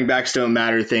running backs don't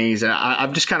matter things. And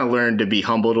I've just kind of learned to be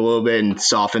humbled a little bit and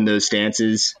soften those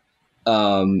stances,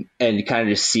 and kind of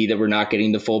just see that we're not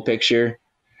getting the full picture.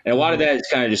 And a lot of that is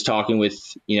kind of just talking with,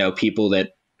 people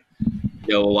that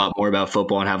know a lot more about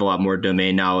football and have a lot more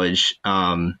domain knowledge,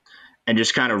 and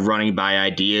just kind of running by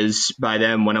ideas by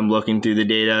them when I'm looking through the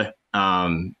data.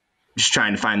 Just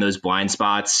trying to find those blind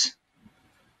spots.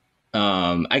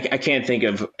 I can't think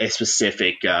of a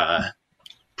specific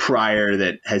prior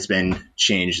that has been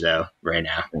changed though right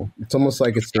now. It's almost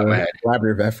like it's a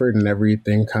collaborative effort and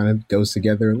everything kind of goes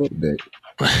together a little bit.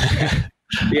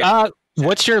 Yeah.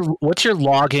 What's your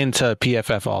login to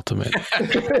PFF Ultimate?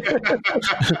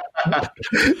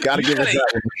 Gotta give us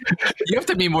that one. You have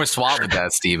to be more suave with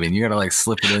that, Steven. You gotta like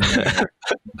slip it in there.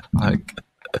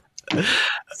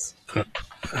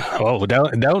 Oh,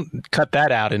 don't cut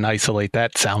that out and isolate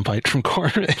that soundbite from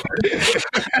Corbin.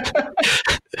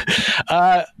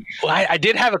 I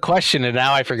did have a question and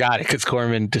now I forgot it because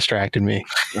Corbin distracted me.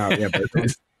 Oh yeah, but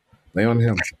lay on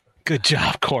him. Good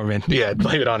job, Corbin. Yeah,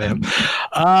 blame it on him.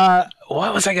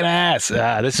 What was I going to ask?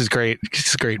 This is great. This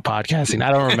is great podcasting.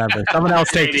 I don't remember. Someone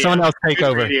else take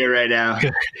over. Right now.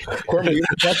 Corbin, you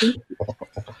have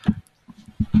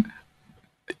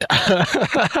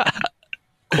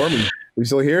Corbin, you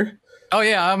still here? Oh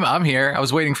yeah, I'm here. I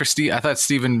was waiting for Steve. I thought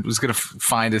Steven was going to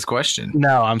find his question.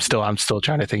 No, I'm still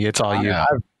trying to think. It's all you.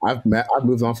 I've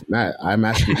moved on from that. I'm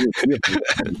asking you.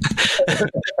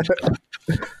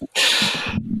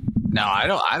 No, I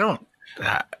don't.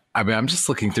 I mean, I'm just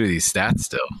looking through these stats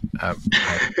still.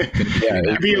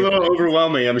 It'd be a little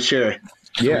overwhelming, I'm sure.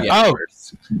 Yeah. Oh,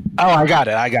 I got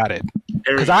it.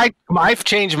 Because I've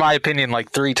changed my opinion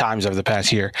like 3 times over the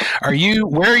past year.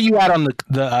 Where are you at on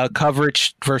the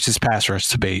coverage versus pass rush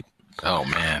debate? Oh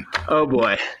man. Oh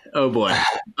boy.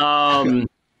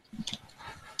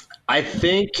 I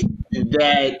think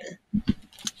that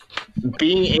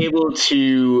being able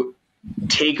to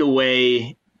take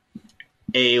away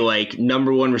a like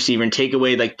number one receiver and take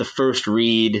away like the first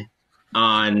read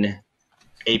on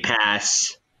a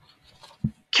pass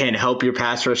can help your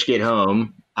pass rush get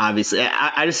home. Obviously,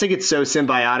 I just think it's so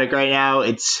symbiotic right now.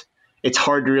 It's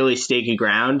hard to really stake a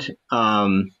ground.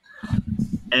 And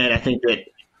I think that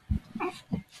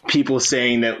people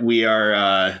saying that we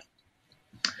are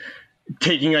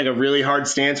taking like a really hard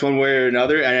stance one way or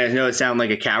another, and I know it sounds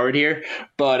like a coward here,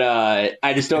 but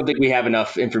I just don't think we have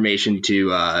enough information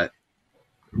to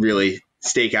really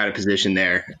stake out a position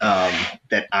there.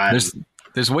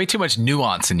 There's way too much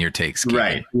nuance in your takes, Keegan.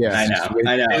 Right. Yeah, I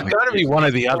know. It's got to be one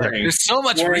or the other. There's so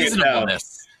much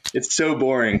reasonableness. It's so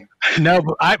boring. No,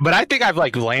 but I think I've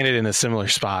like landed in a similar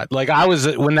spot. Like I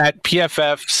was when that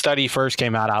PFF study first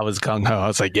came out, I was gung ho. I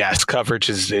was like, yes, coverage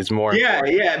is more.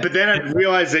 Yeah. But then I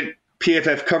realized that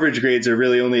PFF coverage grades are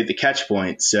really only at the catch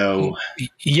point. So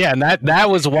yeah, and that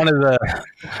was one of the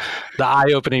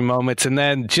eye opening moments. And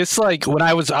then just like when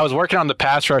I was working on the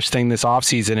pass rush thing this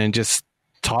offseason and just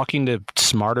talking to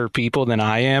smarter people than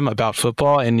I am about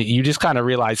football, and you just kind of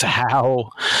realize how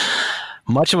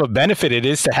much of a benefit it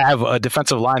is to have a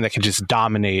defensive line that can just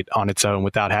dominate on its own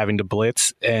without having to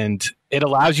blitz. And it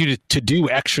allows you to do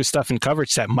extra stuff in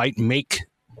coverage that might make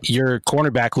your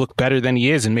cornerback look better than he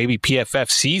is. And maybe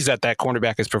PFF sees that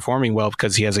cornerback is performing well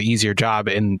because he has an easier job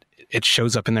and it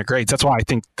shows up in their grades. That's why I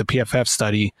think the PFF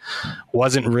study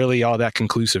wasn't really all that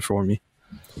conclusive for me.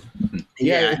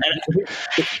 Yeah.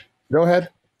 Go ahead.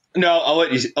 No, I'll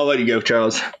let you go,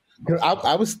 Charles.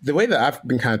 I was the way that I've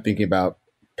been kind of thinking about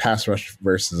pass rush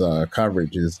versus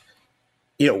coverage is,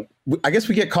 I guess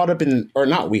we get caught up in, or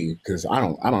not we, because I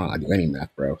don't know how to do any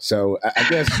math, bro. So I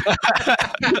guess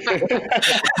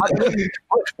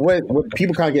what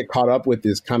people kind of get caught up with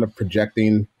is kind of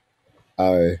projecting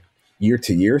year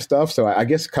to year stuff. So I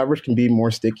guess coverage can be more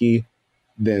sticky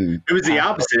than. It was the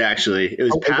opposite, actually. It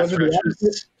was pass rush.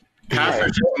 Pass rush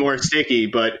is more sticky,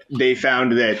 but they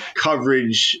found that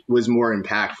coverage was more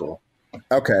impactful.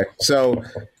 Okay, so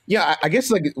yeah, I guess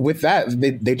like with that,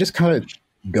 they just kind of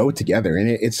go together, and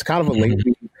it's kind of a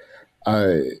lazy,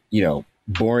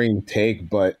 boring take.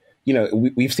 But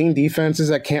we've seen defenses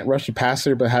that can't rush the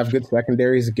passer but have good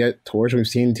secondaries to get towards. We've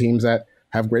seen teams that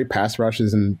have great pass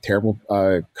rushes and terrible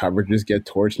coverages, get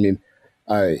torched. I mean,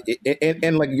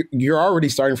 and like you're already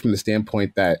starting from the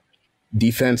standpoint that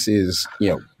defense is,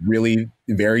 really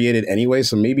varied anyway.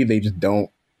 So maybe they just don't.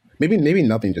 Maybe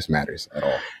nothing just matters at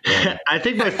all. Yeah. I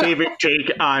think my favorite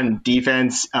take on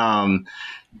defense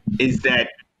is that,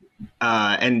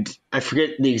 and I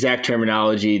forget the exact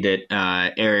terminology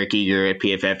that Eric Eager at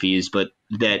PFF used, but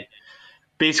that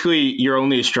basically you're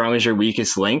only as strong as your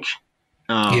weakest link.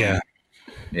 Yeah.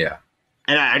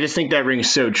 And I just think that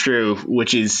rings so true,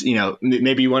 which is,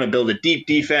 maybe you want to build a deep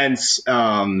defense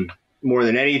more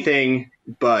than anything,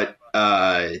 but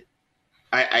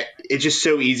it's just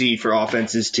so easy for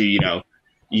offenses to,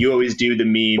 you always do the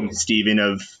meme, Steven,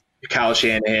 of Kyle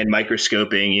Shanahan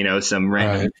microscoping, some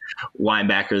random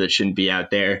linebacker that shouldn't be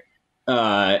out there.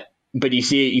 But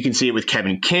you can see it with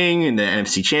Kevin King in the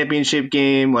NFC Championship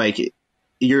game. Like,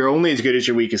 you're only as good as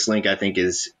your weakest link, I think,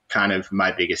 is kind of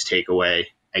my biggest takeaway,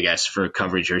 I guess, for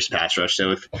coverage versus pass rush.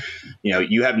 So if,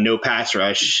 you have no pass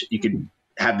rush, you could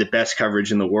have the best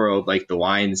coverage in the world, like the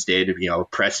Lions did,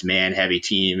 press man heavy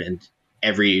team, and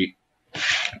every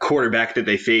quarterback that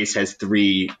they face has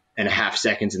 3.5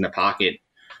 seconds in the pocket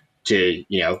to,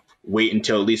 wait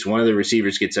until at least one of the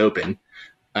receivers gets open.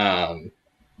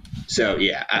 So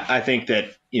yeah, I think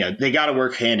that, they got to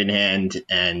work hand in hand,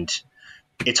 and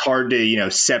it's hard to,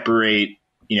 separate,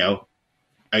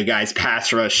 a guy's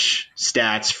pass rush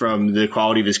stats from the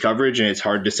quality of his coverage, and it's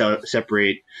hard to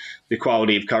separate the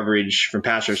quality of coverage from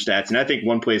pass rush stats. And I think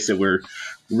one place that we're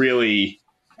really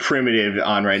primitive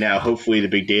on right now, hopefully the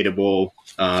Big Data Bowl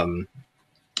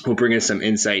will bring us some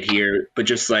insight here, but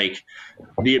just like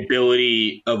the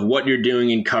ability of what you're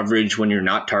doing in coverage when you're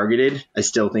not targeted, I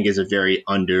still think is a very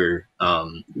under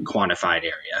quantified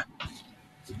area.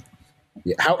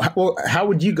 Yeah. How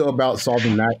would you go about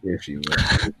solving that issue?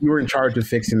 If you were in charge of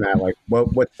fixing that, like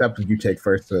what steps would you take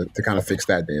first to kind of fix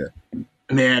that data?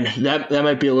 Man, that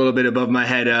might be a little bit above my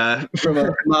head from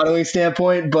a modeling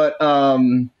standpoint, but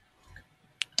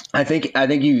I think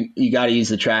you got to use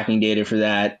the tracking data for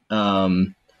that. I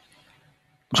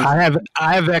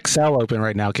have Excel open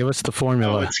right now. Give us the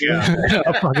formula.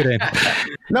 I'll plug it in.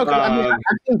 No, I've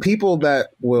seen people that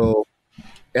will.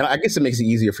 And I guess it makes it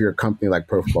easier for your company like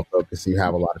Pro Football Focus, and you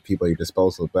have a lot of people at your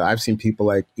disposal. But I've seen people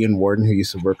like Ian Warden, who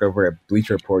used to work over at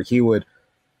Bleacher Report. He would,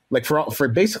 like, for all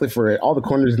the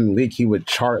corners in the league, he would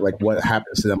chart like what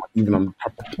happens to them, even on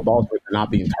balls where they're not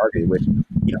being targeted, which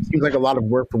seems like a lot of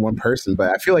work for one person.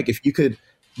 But I feel like if you could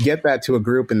get that to a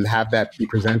group and have that be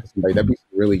presented to somebody, that'd be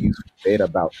really useful data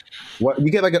about what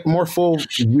you get, like a more full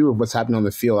view of what's happening on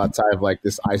the field outside of like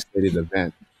this isolated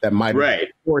event. That might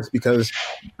be forced because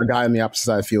a guy on the opposite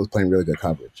side of the field is playing really good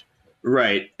coverage.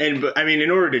 Right. And I mean, in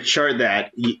order to chart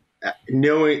that,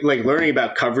 learning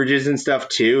about coverages and stuff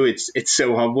too, it's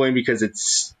so humbling because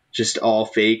it's just all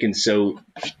fake and so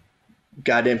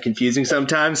goddamn confusing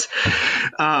sometimes.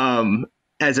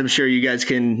 As I'm sure you guys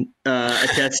can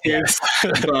attest to.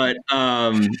 But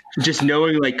just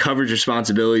knowing like coverage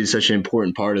responsibility is such an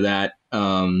important part of that.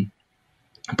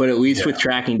 But at least with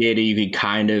tracking data, you can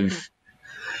kind of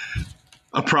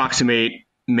approximate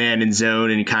man and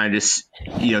zone and kind of just,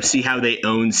 see how they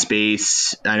own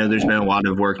space. I know there's been a lot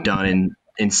of work done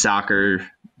in soccer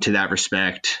to that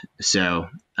respect. So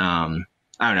I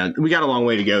don't know. We got a long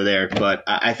way to go there, but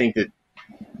I think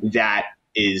that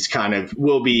is kind of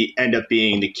end up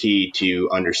being the key to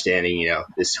understanding,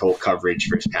 this whole coverage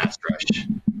versus pass rush.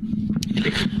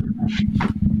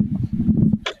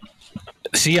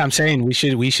 See, I'm saying we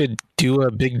should do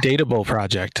a big data bowl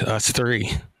project, us three.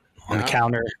 On the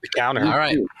counter. All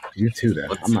right. You too, then.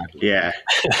 I'm not. Yeah.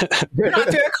 Come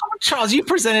on, Charles, you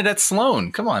presented at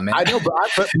Sloan. Come on, man. I know,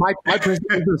 but my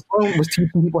presentation at Sloan was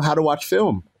teaching people how to watch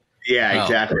film. Yeah,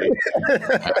 exactly.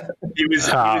 He was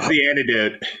the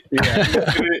antidote. Yeah.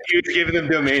 He was giving them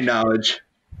domain knowledge.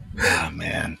 Oh,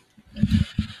 man.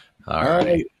 All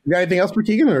right. You got anything else for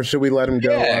Keegan, or should we let him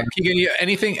go? Yeah. Keegan,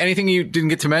 anything you didn't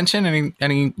get to mention?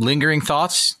 Any lingering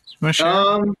thoughts you want to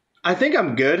share? I think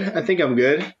I'm good.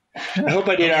 I hope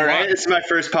I did all right. This is my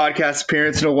first podcast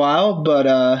appearance in a while, but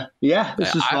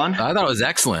this was fun. I thought it was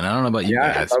excellent. I don't know about you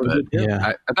guys, but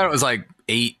I thought it was like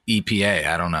 8 EPA.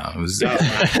 I don't know. It was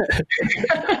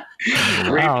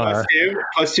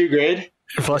plus two grade.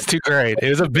 Plus 2 grade. It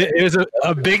was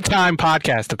a big time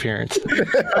podcast appearance.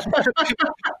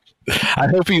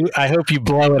 I hope you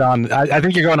blow it on. I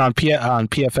think you're going on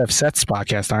PFF Seth's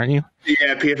podcast, aren't you?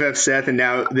 Yeah, PFF Seth, and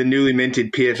now the newly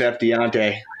minted PFF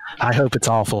Diante. I hope it's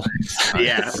awful.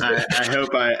 Yeah, I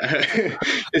hope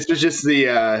this was just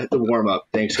the warm up.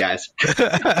 Thanks, guys.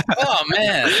 Oh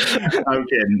man,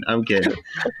 I'm kidding.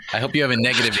 I hope you have a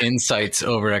negative insights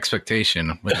over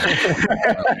expectation.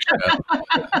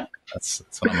 That's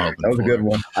what I'm hoping. That was for. a good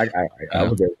one. I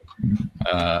was a good one.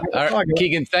 All right,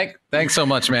 Keegan, thanks so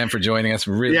much, man, for joining us.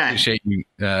 Really appreciate you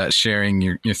sharing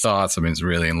your thoughts. I mean, it's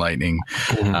really enlightening.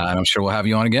 And I'm sure we'll have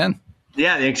you on again.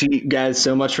 Yeah, thanks you guys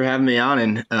so much for having me on,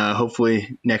 and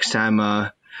hopefully next time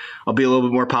I'll be a little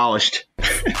bit more polished.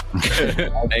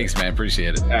 Thanks, man.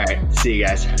 Appreciate it. All right, see you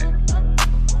guys.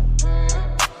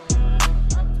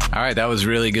 All right, that was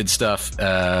really good stuff.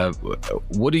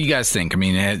 What do you guys think? I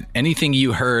mean, anything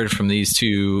you heard from these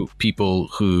two people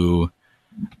who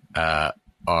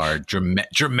are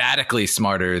dramatically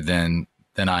smarter than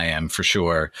I am, for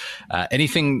sure?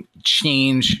 Anything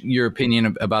change your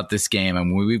opinion about this game? I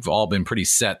mean, we've all been pretty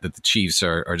set that the Chiefs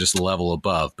are just a level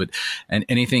above, but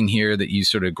anything here that you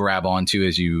sort of grab onto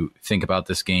as you think about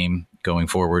this game going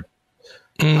forward?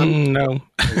 No.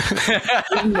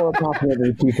 I'm more confident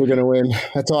that the Chiefs are going to win.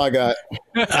 That's all I got.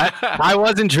 I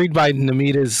was intrigued by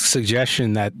Namita's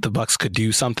suggestion that the Bucs could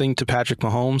do something to Patrick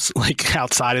Mahomes, like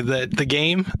outside of the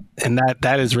game, and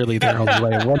that is really their only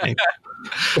way of winning.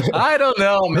 I don't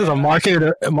know. There's a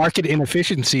market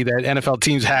inefficiency that NFL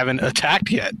teams haven't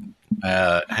attacked yet.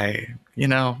 Hey,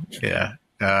 yeah.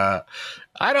 I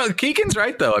don't. Keegan's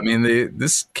right though. I mean,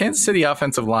 this Kansas City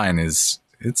offensive line it's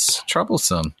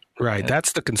troublesome. Right.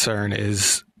 That's the concern,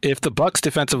 is if the Bucs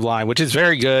defensive line, which is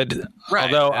very good,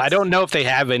 right, although I don't know if they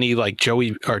have any like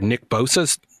Joey or Nick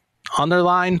Bosa's on their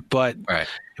line, but if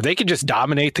they could just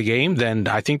dominate the game, then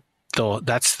I think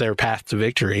that's their path to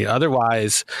victory.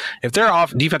 Otherwise, if their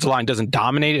defensive line doesn't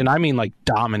dominate, and I mean like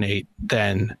dominate,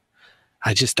 then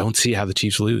I just don't see how the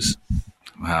Chiefs lose.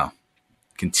 Wow.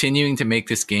 Continuing to make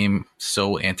this game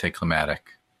so anticlimactic.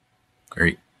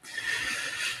 Great.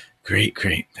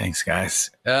 Thanks,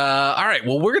 guys. All right.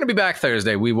 Well, we're going to be back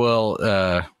Thursday. We'll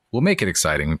make it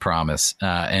exciting, we promise.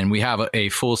 And we have a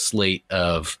full slate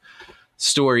of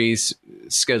stories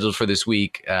scheduled for this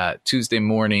week. Tuesday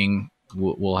morning,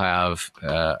 we'll have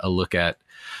a look at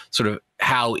sort of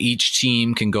how each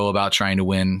team can go about trying to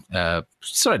win.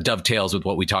 Sort of dovetails with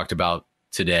what we talked about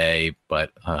today, but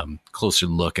closer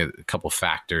look at a couple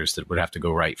factors that would have to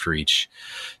go right for each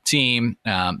team.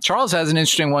 Charles has an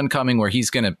interesting one coming where he's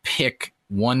going to pick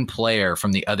one player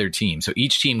from the other team. So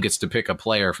each team gets to pick a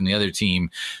player from the other team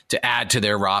to add to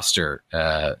their roster.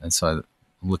 And so I'm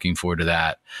looking forward to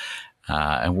that.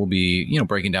 And we'll be,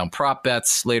 breaking down prop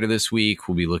bets later this week.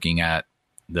 We'll be looking at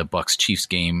the Bucs Chiefs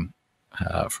game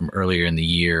from earlier in the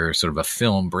year, sort of a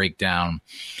film breakdown.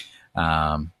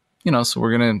 So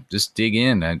we're going to just dig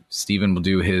in. Steven will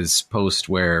do his post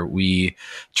where we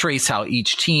trace how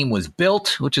each team was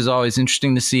built, which is always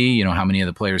interesting to see, how many of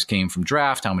the players came from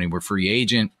draft, how many were free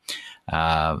agent,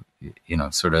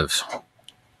 sort of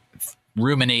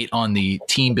ruminate on the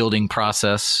team building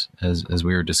process as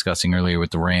we were discussing earlier with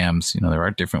the Rams. There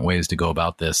are different ways to go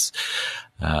about this,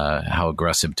 how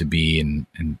aggressive to be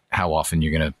and how often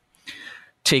you're going to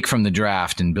take from the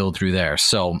draft and build through there.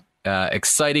 So,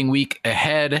 exciting week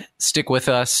ahead. Stick with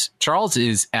us. Charles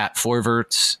is at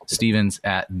Forverts. Steven's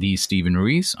at the Steven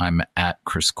Ruiz. I'm at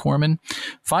Chris Corman.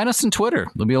 Find us on Twitter.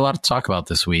 There'll be a lot to talk about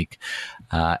this week.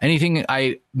 Anything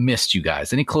I missed, you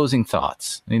guys? Any closing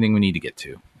thoughts? Anything we need to get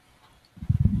to?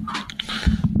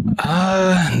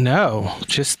 No.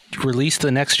 Just release the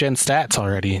next gen stats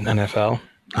already, NFL.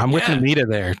 I'm with Namita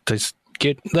there. Just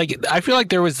I feel like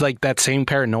there was like that same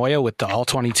paranoia with the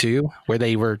All-22 where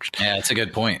they were that's a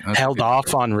good point. held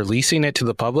off on releasing it to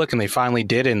the public, and they finally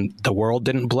did, and the world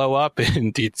didn't blow up.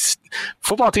 And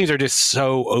football teams are just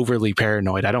so overly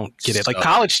paranoid. I don't get it. Like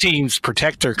college teams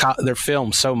protect their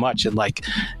film so much, and like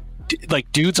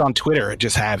dudes on Twitter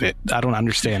just have it. I don't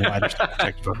understand why they're so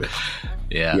protective of it.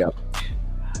 Yeah. Yep.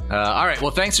 All right.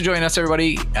 Well, thanks for joining us,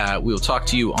 everybody. We'll talk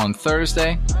to you on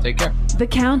Thursday. Take care. The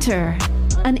Counter,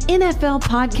 an NFL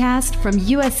podcast from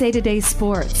USA Today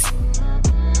Sports.